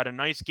 You had a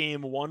nice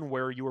game one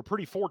where you were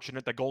pretty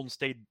fortunate that Golden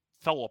State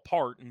fell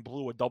apart and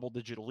blew a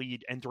double-digit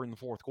lead entering the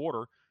fourth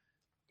quarter,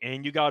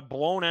 and you got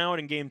blown out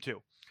in game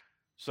two.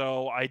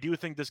 So I do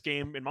think this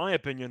game, in my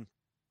opinion,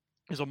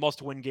 is a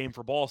must-win game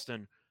for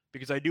Boston,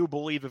 because I do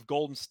believe if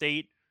Golden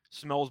State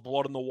smells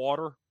blood in the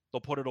water, they'll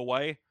put it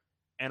away,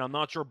 and I'm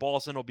not sure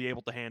Boston will be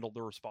able to handle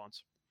the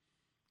response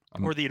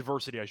I'm- or the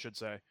adversity, I should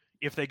say,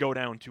 if they go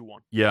down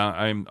 2-1. Yeah,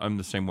 I'm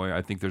the same way.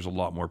 I think there's a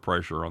lot more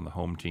pressure on the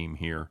home team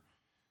here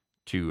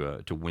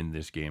to win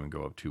this game and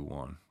go up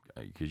 2-1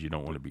 because you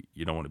don't want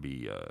to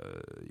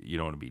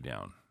be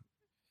down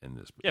in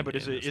this. Yeah, but in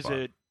this spot.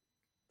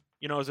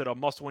 is it a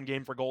must-win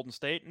game for Golden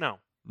State? No.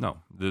 No,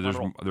 at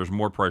all. there's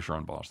more pressure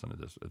on Boston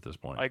at this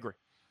point. I agree.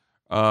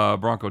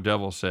 Bronco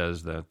Devil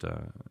says that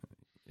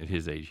at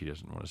his age he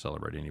doesn't want to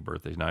celebrate any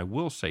birthdays. Now I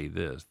will say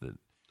this that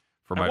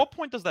At what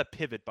point does that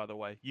pivot? By the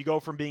way, you go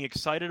from being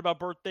excited about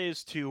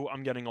birthdays to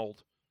I'm getting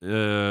old.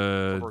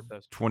 For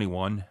birthdays.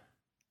 21.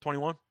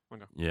 21.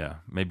 Okay. Yeah,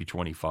 maybe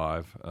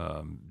 25.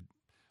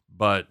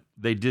 But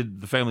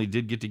the family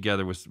did get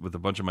together with a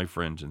bunch of my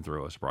friends and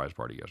throw a surprise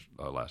party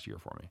last year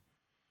for me.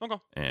 Okay.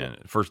 And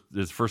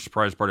this first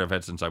surprise party I've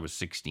had since I was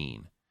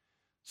 16.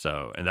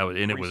 So, and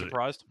it was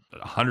surprised?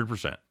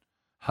 100%.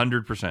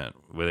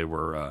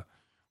 100%.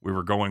 We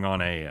were going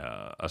on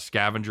a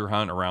scavenger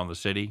hunt around the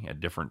city at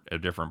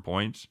different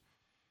points,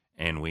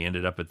 and we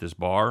ended up at this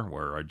bar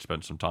where I'd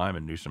spent some time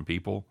and knew some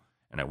people,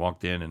 and I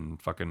walked in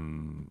and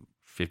fucking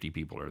 50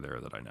 people are there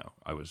that I know.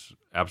 I was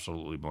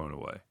absolutely blown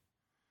away.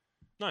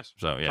 Nice.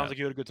 So yeah, sounds like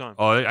you had a good time.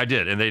 Oh, I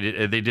did, and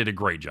they did a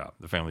great job.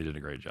 The family did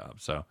a great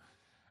job. So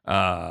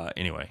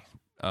anyway,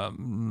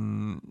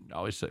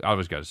 always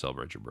got to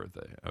celebrate your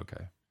birthday.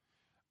 Okay.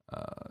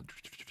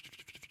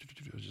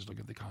 Just look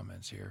at the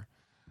comments here.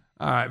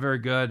 All right, very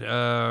good.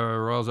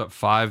 Royals up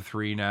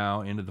 5-3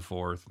 now into the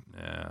fourth.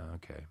 Yeah,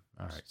 okay.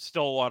 All right.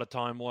 Still a lot of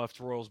time left.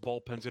 Royals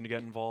bullpen's going to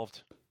get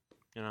involved.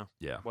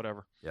 Yeah.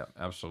 Whatever. Yeah,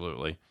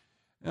 absolutely.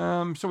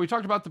 So we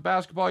talked about the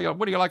basketball.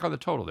 What do you like on the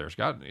total there,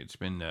 Scott? It's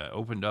been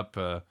opened up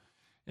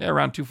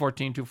around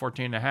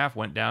 214 and a half,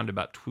 went down to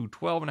about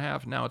 212 and a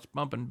half. Now it's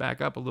bumping back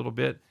up a little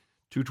bit.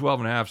 212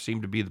 and a half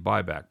seemed to be the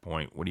buyback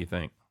point. What do you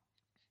think?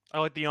 I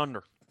like the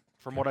under.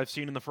 From what I've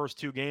seen in the first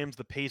two games,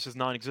 the pace is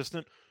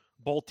non-existent.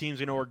 Both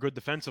teams, are good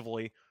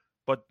defensively,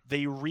 but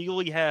they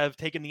really have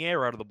taken the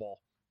air out of the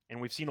ball.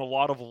 And we've seen a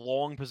lot of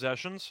long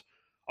possessions.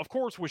 Of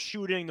course, with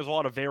shooting, there's a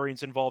lot of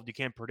variance involved. You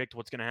can't predict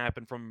what's going to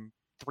happen from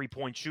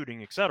three-point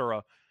shooting,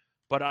 etc.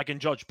 But I can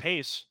judge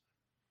pace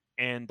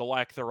and the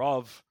lack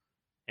thereof.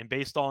 And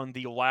based on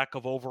the lack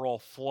of overall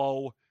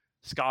flow,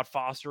 Scott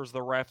Foster's the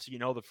refs,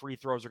 the free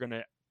throws are going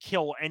to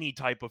kill any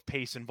type of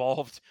pace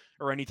involved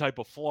or any type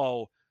of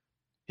flow.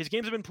 His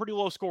games have been pretty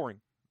low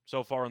scoring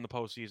so far in the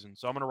postseason.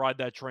 So I'm going to ride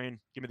that train.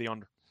 Give me the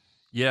under.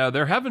 Yeah,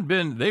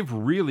 they've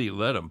really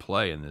let him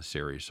play in this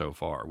series so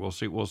far. We'll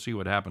see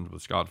what happens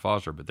with Scott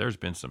Foster, but there's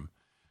been some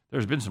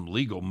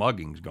legal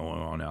muggings going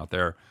on out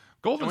there.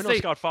 Golden State. Know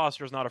Scott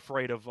Foster's not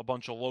afraid of a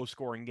bunch of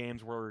low-scoring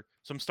games where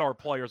some star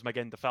players might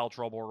get into foul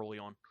trouble early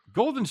on.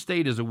 Golden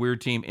State is a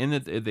weird team in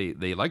that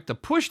they like to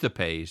push the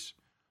pace,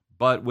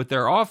 but with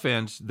their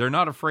offense, they're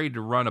not afraid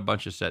to run a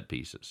bunch of set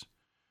pieces.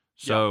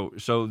 So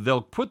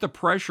they'll put the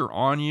pressure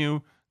on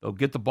you. They'll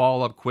get the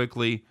ball up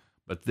quickly,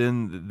 but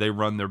then they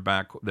run their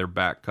back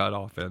cut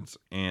offense,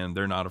 and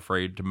they're not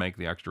afraid to make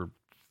the extra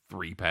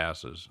 3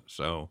 passes.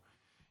 So,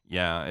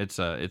 yeah, it's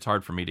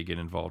hard for me to get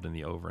involved in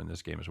the over in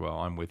this game as well.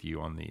 I'm with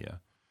you on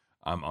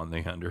I'm on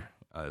the under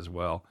as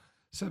well.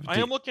 17. I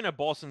am looking at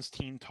Boston's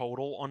team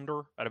total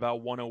under at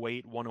about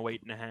 108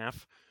 and a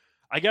half.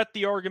 I get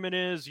the argument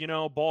is,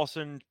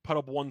 Boston put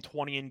up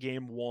 120 in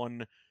game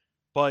 1,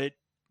 but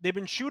they've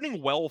been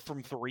shooting well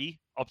from 3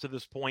 up to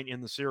this point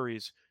in the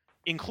series,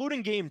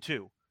 including game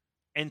 2.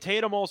 And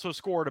Tatum also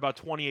scored about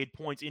 28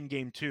 points in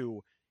game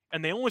 2,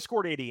 and they only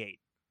scored 88.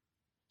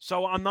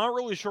 So I'm not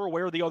really sure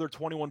where the other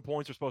 21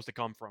 points are supposed to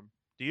come from.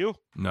 Do you?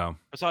 No.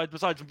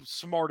 Besides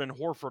Smart and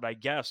Horford, I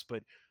guess,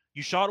 but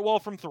you shot well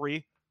from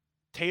 3.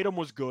 Tatum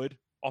was good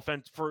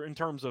in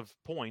terms of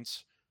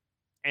points,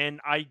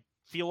 and I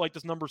feel like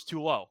this number's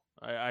too low.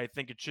 I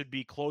think it should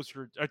be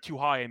closer, too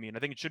high. I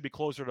think it should be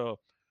closer to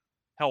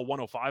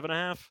 105 and a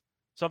half,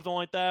 something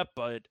like that.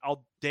 But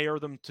I'll dare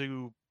them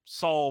to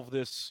solve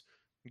this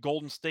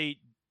Golden State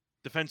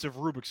defensive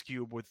Rubik's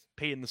Cube with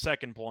Peyton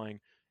II playing,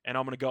 and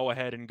I'm going to go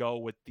ahead and go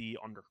with the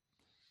under.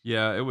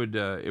 Yeah, it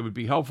would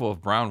be helpful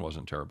if Brown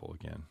wasn't terrible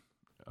again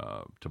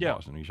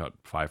Boston. He shot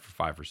 5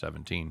 for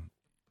 17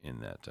 in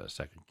that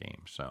second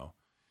game. So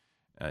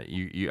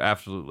you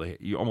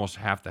almost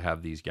have to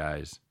have these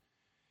guys.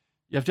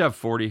 You have to have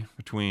 40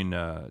 between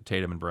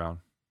Tatum and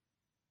Brown.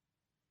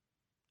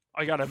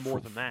 I got to have more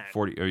than that.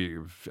 40.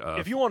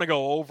 If you want to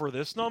go over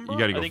this number,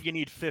 I think you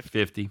need 50.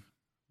 50.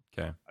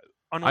 Okay.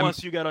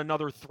 Unless you got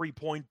another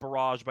 3-point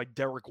barrage by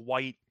Derek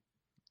White,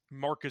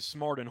 Marcus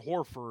Smart, and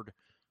Horford,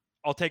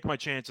 I'll take my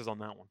chances on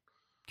that one.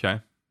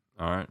 Okay.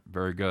 All right.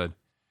 Very good.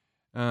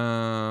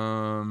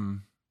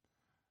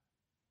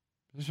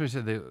 This is what he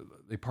said.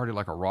 They party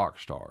like a rock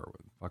star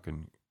with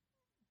fucking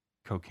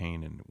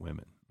cocaine and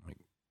women. Like,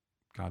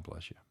 God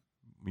bless you.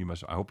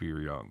 I hope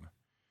you're young.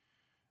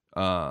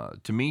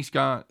 To me,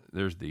 Scott,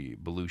 there's the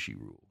Belushi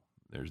rule.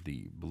 There's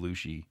the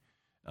Belushi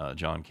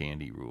John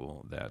Candy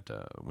rule that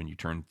when you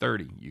turn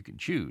 30, you can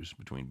choose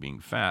between being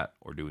fat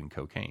or doing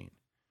cocaine,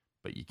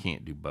 but you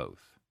can't do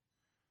both.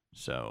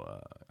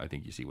 So I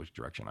think you see which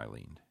direction I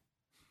leaned.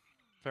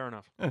 Fair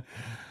enough.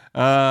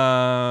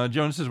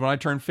 Joan says, when I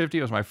turned 50,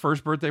 it was my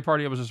first birthday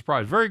party. It was a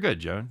surprise. Very good,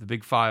 Joan. The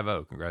big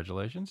 5-0.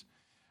 Congratulations.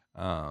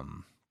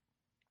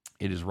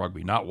 It is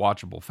rugby, not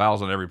watchable.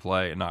 Fouls on every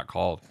play and not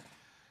called.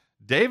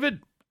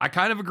 David, I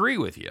kind of agree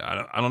with you.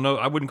 I don't know.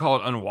 I wouldn't call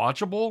it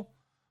unwatchable,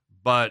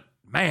 but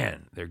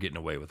man, they're getting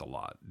away with a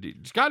lot.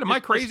 Scott, am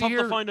I crazy it's tough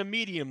here? to find a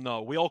medium,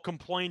 though. We all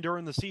complained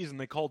during the season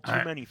they called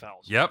too many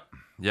fouls.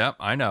 Yep,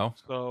 I know.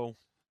 So,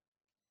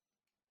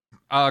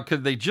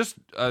 could they just?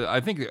 I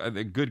think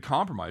a good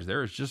compromise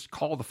there is just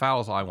call the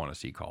fouls I want to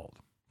see called.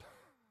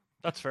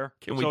 That's fair.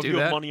 Can we so do if you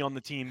that? have money on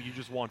the team, you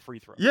just want free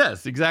throws.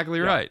 Yes,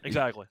 exactly right.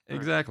 Exactly.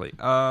 Exactly.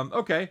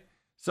 Okay.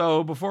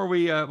 So before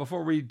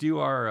we do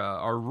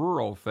our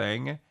rural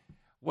thing,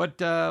 what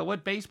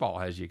baseball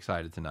has you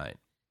excited tonight?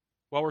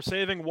 Well, we're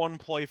saving one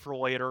play for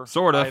later.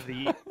 Sort of.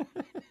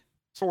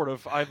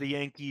 I have the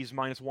Yankees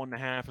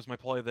 -1.5 as my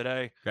play of the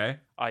day. Okay.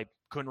 I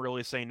couldn't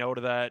really say no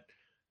to that.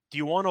 Do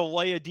you want to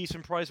lay a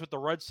decent price with the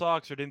Red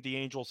Sox, or didn't the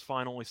Angels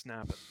finally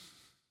snap it?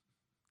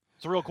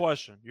 It's a real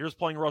question. You're just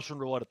playing Russian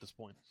roulette at this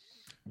point.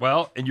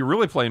 Well, and you're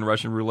really playing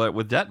Russian roulette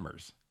with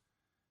Detmers.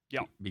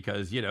 Yeah.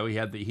 Because, he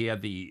had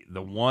the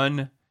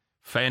one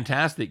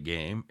fantastic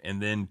game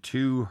and then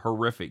 2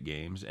 horrific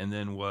games and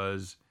then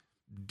was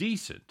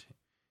decent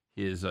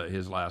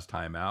his last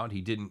time out.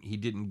 He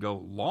didn't go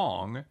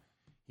long.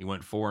 He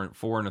went 4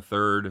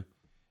 1/3.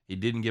 He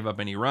didn't give up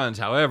any runs.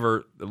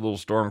 However, the little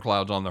storm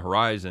clouds on the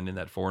horizon in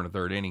that 4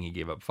 1/3 inning, he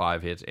gave up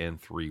 5 hits and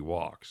 3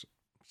 walks.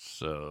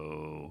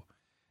 So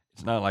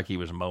it's not like he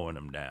was mowing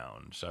them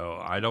down. So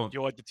I don't. Do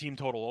you like the team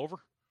total over?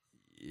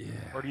 Yeah.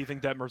 Or do you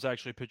think Detmers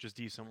actually pitches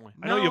decently?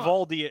 No. I know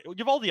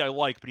Uvalde I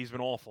like, but he's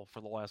been awful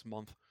for the last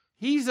month.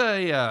 He's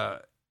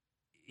actually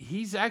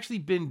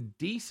been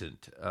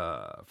decent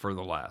for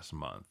the last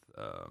month.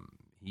 I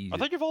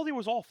thought Uvalde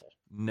was awful.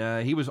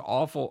 No, he was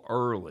awful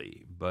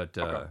early, but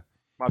Okay.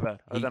 My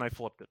bad. Then I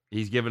flipped it.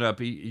 He's given up.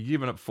 He's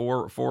given up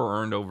four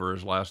earned over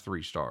his last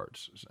 3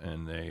 starts,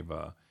 and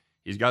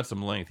he's got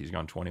some length. He's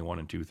gone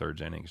 21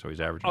 2/3 innings, so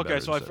he's averaging. Okay,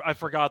 better so I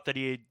forgot that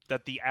the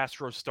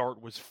Astros start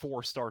was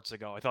 4 starts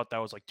ago. I thought that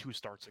was like 2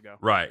 starts ago.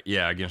 Right?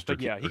 Yeah, against. But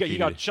he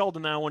got shelled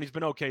in that one. He's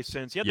been okay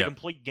since. He had the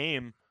complete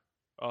game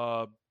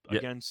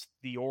against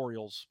the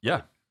Orioles.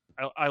 Yeah,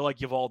 I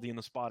like Uvalde in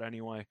the spot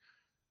anyway.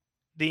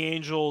 The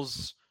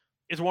Angels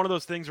is one of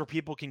those things where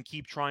people can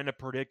keep trying to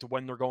predict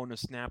when they're going to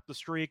snap the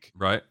streak.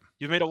 Right.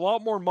 You've made a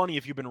lot more money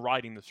if you've been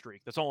riding the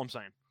streak. That's all I'm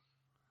saying.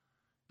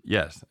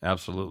 Yes,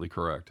 absolutely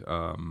correct.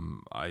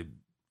 I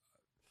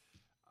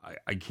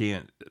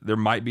can't. There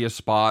might be a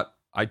spot.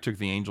 I took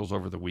the Angels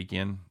over the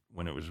weekend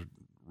when it was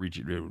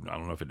reaching. I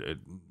don't know if it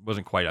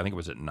wasn't quite. I think it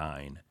was at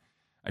 9.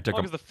 I took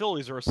them because the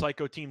Phillies are a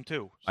psycho team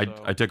too.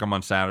 So. I took them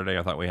on Saturday.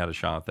 I thought we had a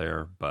shot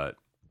there, but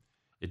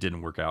it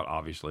didn't work out,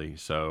 obviously.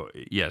 So,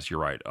 yes,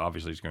 you're right.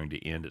 Obviously, it's going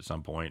to end at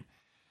some point.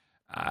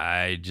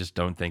 I just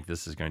don't think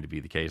this is going to be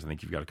the case. I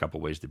think you've got a couple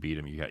ways to beat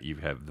him. You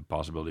have the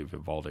possibility of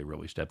Evalde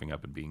really stepping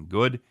up and being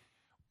good,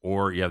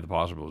 or you have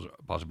the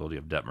possibility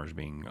of Detmers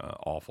being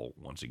awful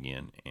once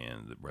again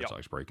and the Red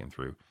Sox breaking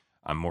through.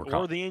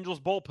 Or the Angels'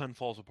 bullpen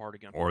falls apart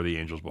again. Or the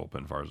Angels'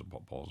 bullpen falls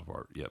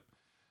apart. Yep.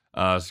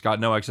 Scott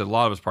Noack said a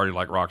lot of us partied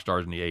like rock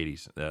stars in the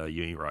 80s.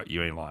 You ain't right.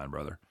 You ain't lying,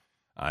 brother.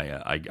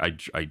 I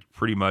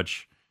pretty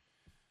much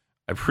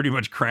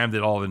crammed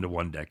it all into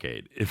one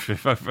decade.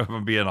 If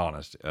I'm being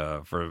honest,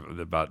 for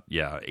about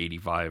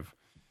 85%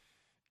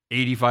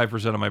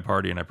 of my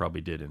party, and I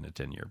probably did in a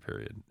 10-year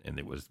period, and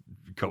it was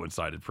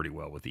coincided pretty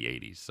well with the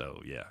 80s.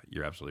 So yeah,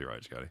 you're absolutely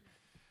right, Scotty.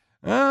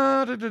 Do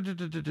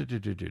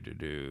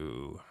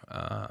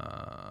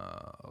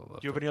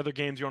you have any other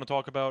games you want to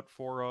talk about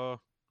for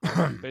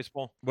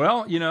baseball?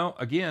 Well,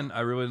 again,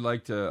 I really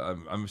like to.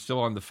 I'm still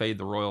on the fade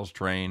the Royals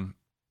train,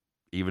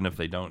 even if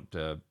they don't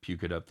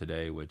puke it up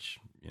today. Which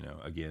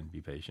again,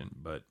 be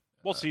patient. But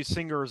we'll see.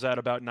 Singer's at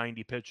about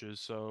 90 pitches,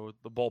 so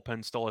the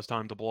bullpen still has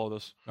time to blow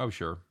this. Oh,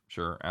 sure,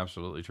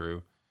 absolutely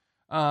true.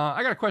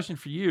 I got a question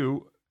for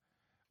you.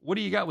 What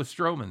do you got with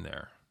Stroman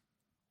there?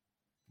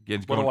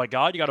 What do I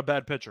got? You got a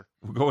bad pitcher.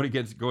 Going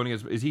against.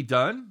 Is he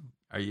done?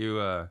 Are you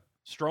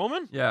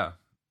Stroman? Yeah.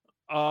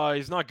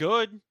 He's not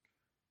good.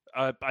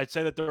 I'd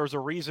say that there's a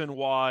reason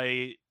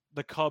why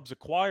the Cubs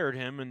acquired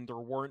him, and there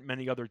weren't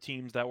many other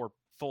teams that were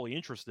fully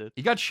interested.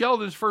 He got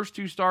shelled in his first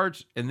 2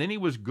 starts, and then he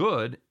was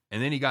good,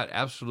 and then he got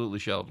absolutely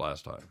shelled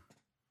last time.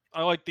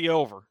 I like the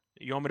over.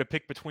 You want me to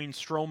pick between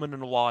Stroman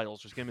and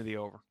Lyles? Just give me the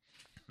over.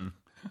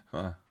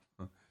 Yeah,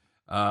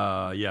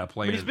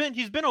 playing. I mean,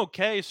 he's been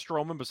okay,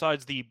 Stroman,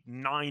 besides the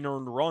 9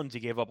 earned runs he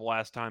gave up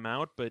last time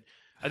out. But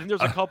I think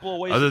there's a couple of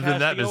ways. Other to than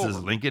that, the Mrs. over.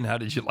 Lincoln, how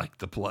did you like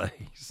the play?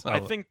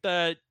 I think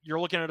that you're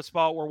looking at a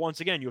spot where,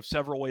 once again, you have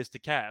several ways to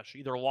cash.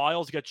 Either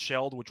Lyles gets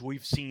shelled, which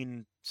we've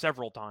seen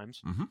several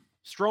times. Mm-hmm.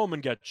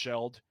 Stroman gets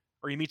shelled,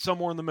 or you meet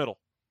somewhere in the middle.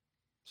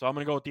 So I'm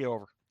going to go with the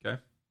over. Okay.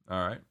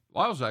 All right.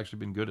 Lyles has actually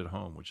been good at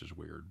home, which is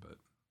weird, but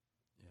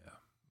yeah,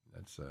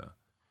 that's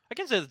I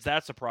can't say it's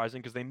that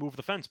surprising because they moved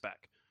the fence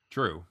back.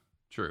 True.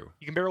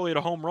 You can barely hit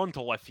a home run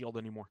to left field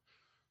anymore.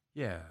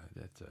 Yeah,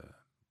 that's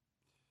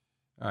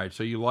all right.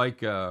 So you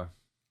like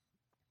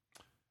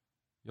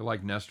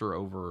Nestor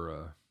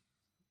over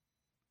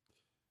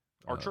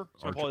Archer?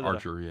 It's my Archer? play of the day.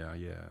 Archer, yeah, I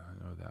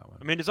know that one.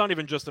 I mean, it's not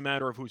even just a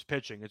matter of who's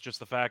pitching. It's just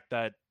the fact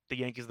that the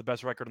Yankees are the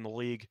best record in the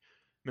league.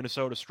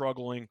 Minnesota's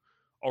struggling.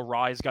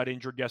 Arise got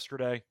injured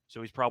yesterday,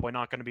 so he's probably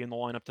not going to be in the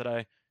lineup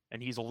today,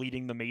 and he's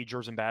leading the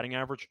majors in batting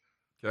average.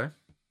 Okay.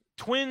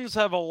 Twins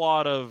have a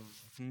lot of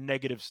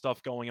negative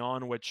stuff going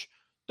on, which,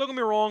 don't get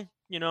me wrong,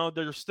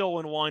 they're still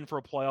in line for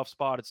a playoff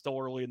spot. It's still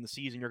early in the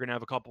season. You're going to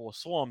have a couple of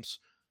slumps.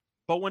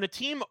 But when a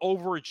team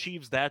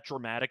overachieves that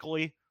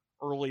dramatically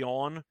early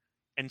on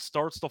and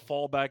starts to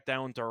fall back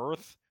down to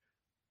earth,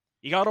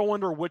 you got to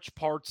wonder which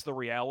part's the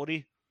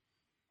reality.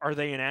 Are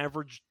they an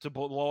average to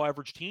below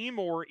average team,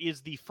 or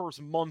is the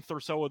first month or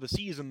so of the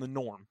season the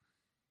norm?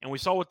 And we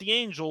saw with the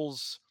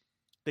Angels,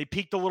 they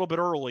peaked a little bit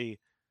early.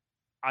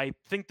 I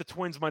think the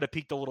Twins might have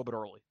peaked a little bit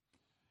early.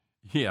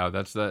 Yeah,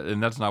 that's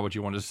not what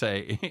you want to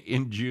say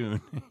in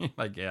June.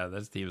 Like, yeah,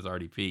 this team has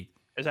already peaked.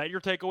 Is that your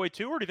takeaway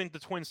too, or do you think the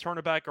Twins turn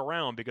it back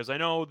around? Because I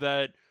know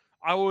that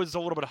I was a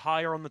little bit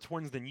higher on the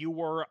Twins than you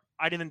were.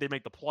 I didn't think they'd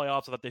make the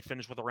playoffs. I thought they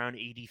finished with around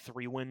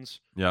 83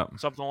 wins. Yeah.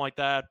 Something like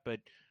that. But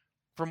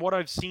from what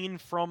I've seen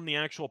from the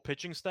actual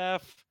pitching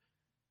staff,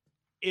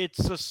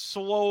 it's a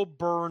slow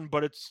burn,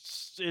 but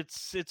it's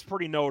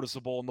pretty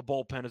noticeable, and the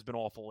bullpen has been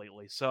awful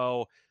lately.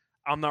 So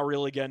I'm not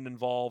really getting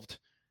involved.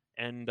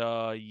 And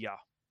yeah.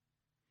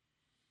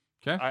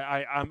 Okay.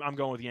 I'm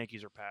going with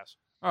Yankees or pass.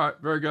 All right,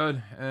 very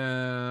good.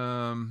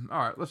 All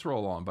right, let's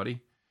roll on,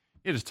 buddy.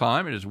 It is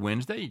time. It is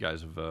Wednesday. You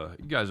guys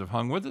have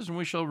hung with us, and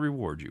we shall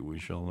reward you. We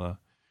shall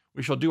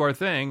do our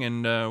thing,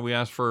 and we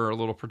ask for a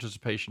little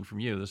participation from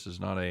you. This is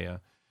not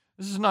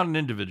an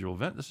individual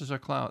event. This is a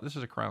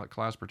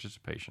class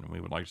participation. We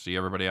would like to see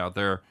everybody out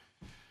there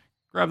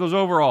grab those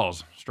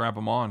overalls, strap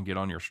them on, get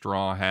on your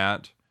straw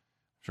hat.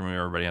 I'm sure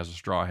everybody has a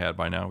straw hat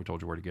by now. We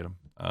told you where to get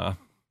them.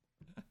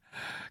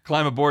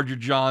 Climb aboard your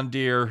John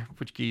Deere,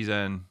 put your keys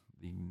in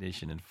the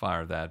ignition, and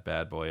fire that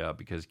bad boy up,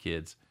 because,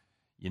 kids,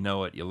 you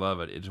know it, you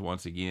love it.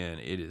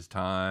 It is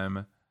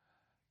time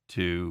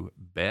to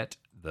bet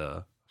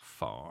the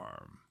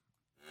farm.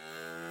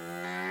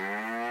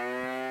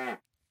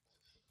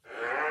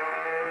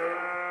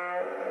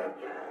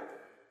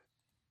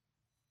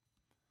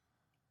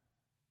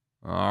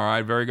 All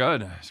right, very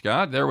good,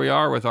 Scott. There we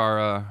are with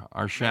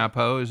our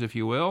chapeaus, if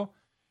you will.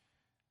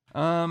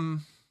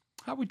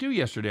 How'd we do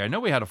yesterday? I know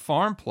we had a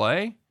farm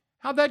play.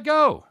 How'd that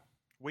go?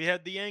 We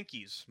had the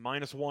Yankees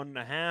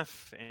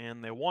 -1.5,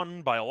 and they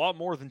won by a lot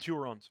more than 2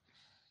 runs.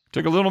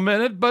 Took a little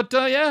minute, but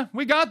yeah,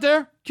 we got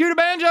there. Cue the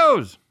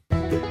banjos.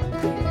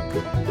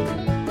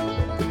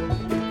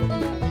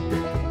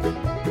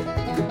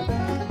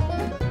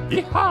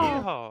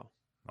 Yeehaw.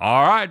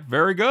 All right,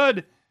 very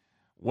good.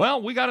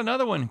 Well, we got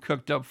another one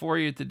cooked up for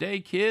you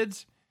today,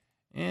 kids.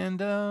 And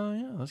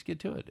yeah, let's get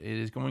to it. It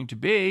is going to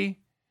be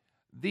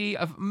the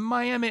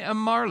Miami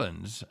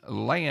Marlins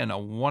laying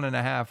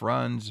 1.5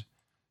 runs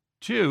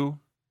to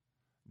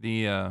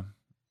the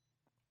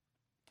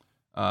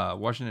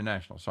Washington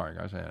Nationals. Sorry,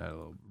 guys, I had a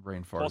little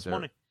brain fart Plus there.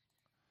 money.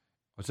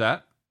 What's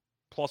that?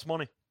 Plus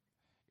money.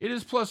 It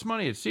is plus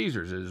money at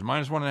Caesars. It is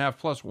 -1.5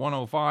 plus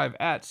 105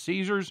 at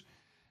Caesars.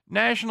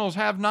 Nationals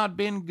have not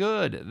been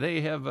good.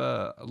 They have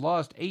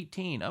lost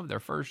 18 of their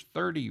first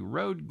 30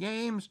 road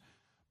games.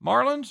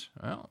 Marlins,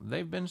 well,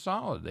 they've been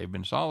solid. They've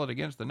been solid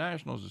against the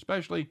Nationals,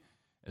 especially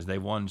as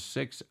they've won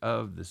 6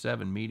 of the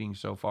 7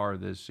 meetings so far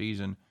this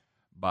season.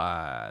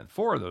 By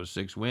 4 of those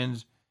 6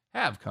 wins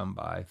have come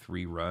by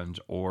 3 runs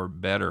or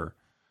better.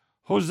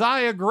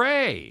 Josiah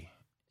Gray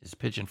is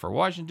pitching for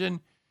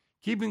Washington.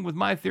 Keeping with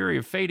my theory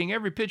of fading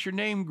every pitcher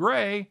named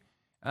Gray,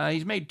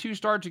 he's made 2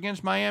 starts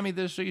against Miami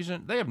this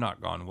season. They have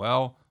not gone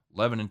well.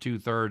 11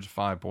 2/3,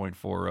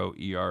 5.40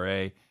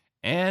 ERA.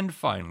 And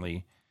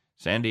finally,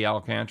 Sandy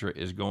Alcantara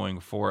is going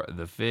for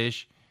the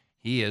Fish.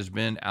 He has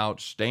been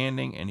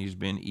outstanding, and he's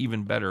been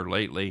even better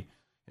lately.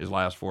 His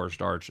last 4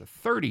 starts,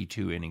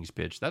 32 innings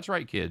pitched. That's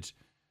right, kids.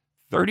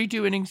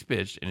 32 innings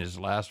pitched in his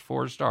last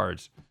 4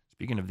 starts.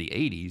 Speaking of the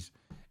 80s.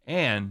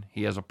 And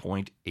he has a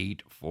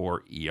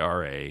 .84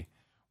 ERA.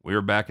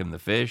 We're back in the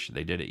Fish.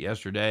 They did it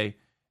yesterday,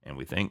 and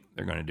we think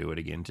they're going to do it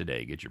again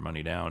today. Get your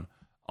money down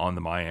on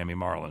the Miami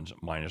Marlins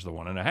minus the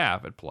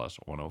 1.5 at plus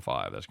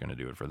 105. That's going to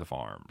do it for the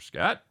farm.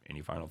 Scott,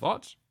 any final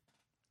thoughts?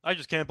 I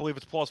just can't believe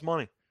it's plus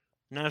money.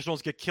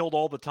 Nationals get killed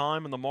all the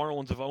time, and the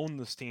Marlins have owned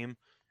this team,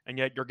 and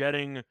yet you're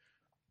getting,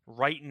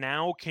 right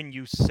now, can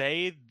you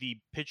say the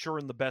pitcher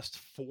in the best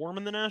form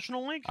in the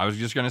National League? I was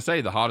just going to say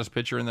the hottest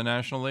pitcher in the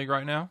National League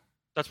right now.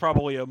 That's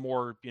probably a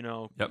more,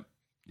 Yep.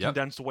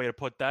 condensed way to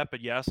put that.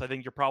 But yes, I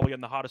think you're probably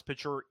getting the hottest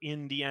pitcher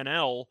in the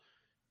NL,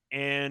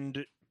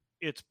 and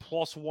it's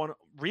plus 1.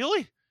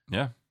 Really?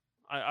 Yeah.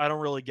 I don't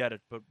really get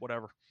it, but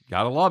whatever.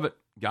 Gotta love it.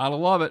 Gotta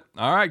love it.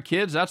 All right,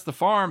 kids, that's the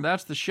farm.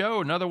 That's the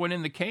show. Another one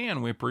in the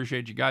can. We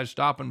appreciate you guys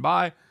stopping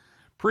by.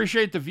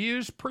 Appreciate the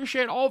views.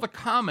 Appreciate all the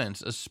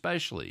comments,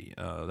 especially.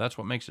 That's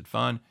what makes it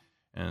fun,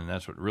 and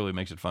that's what really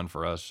makes it fun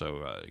for us.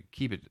 So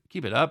keep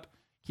it up.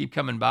 keep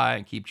coming by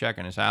and keep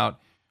checking us out.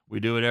 We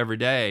do it every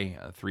day,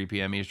 3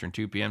 p.m. Eastern,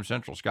 2 p.m.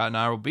 Central. Scott and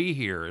I will be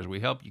here as we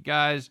help you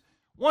guys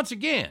once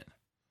again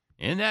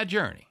in that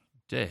journey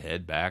to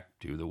head back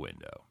to the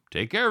window.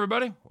 Take care,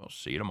 everybody. We'll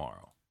see you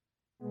tomorrow.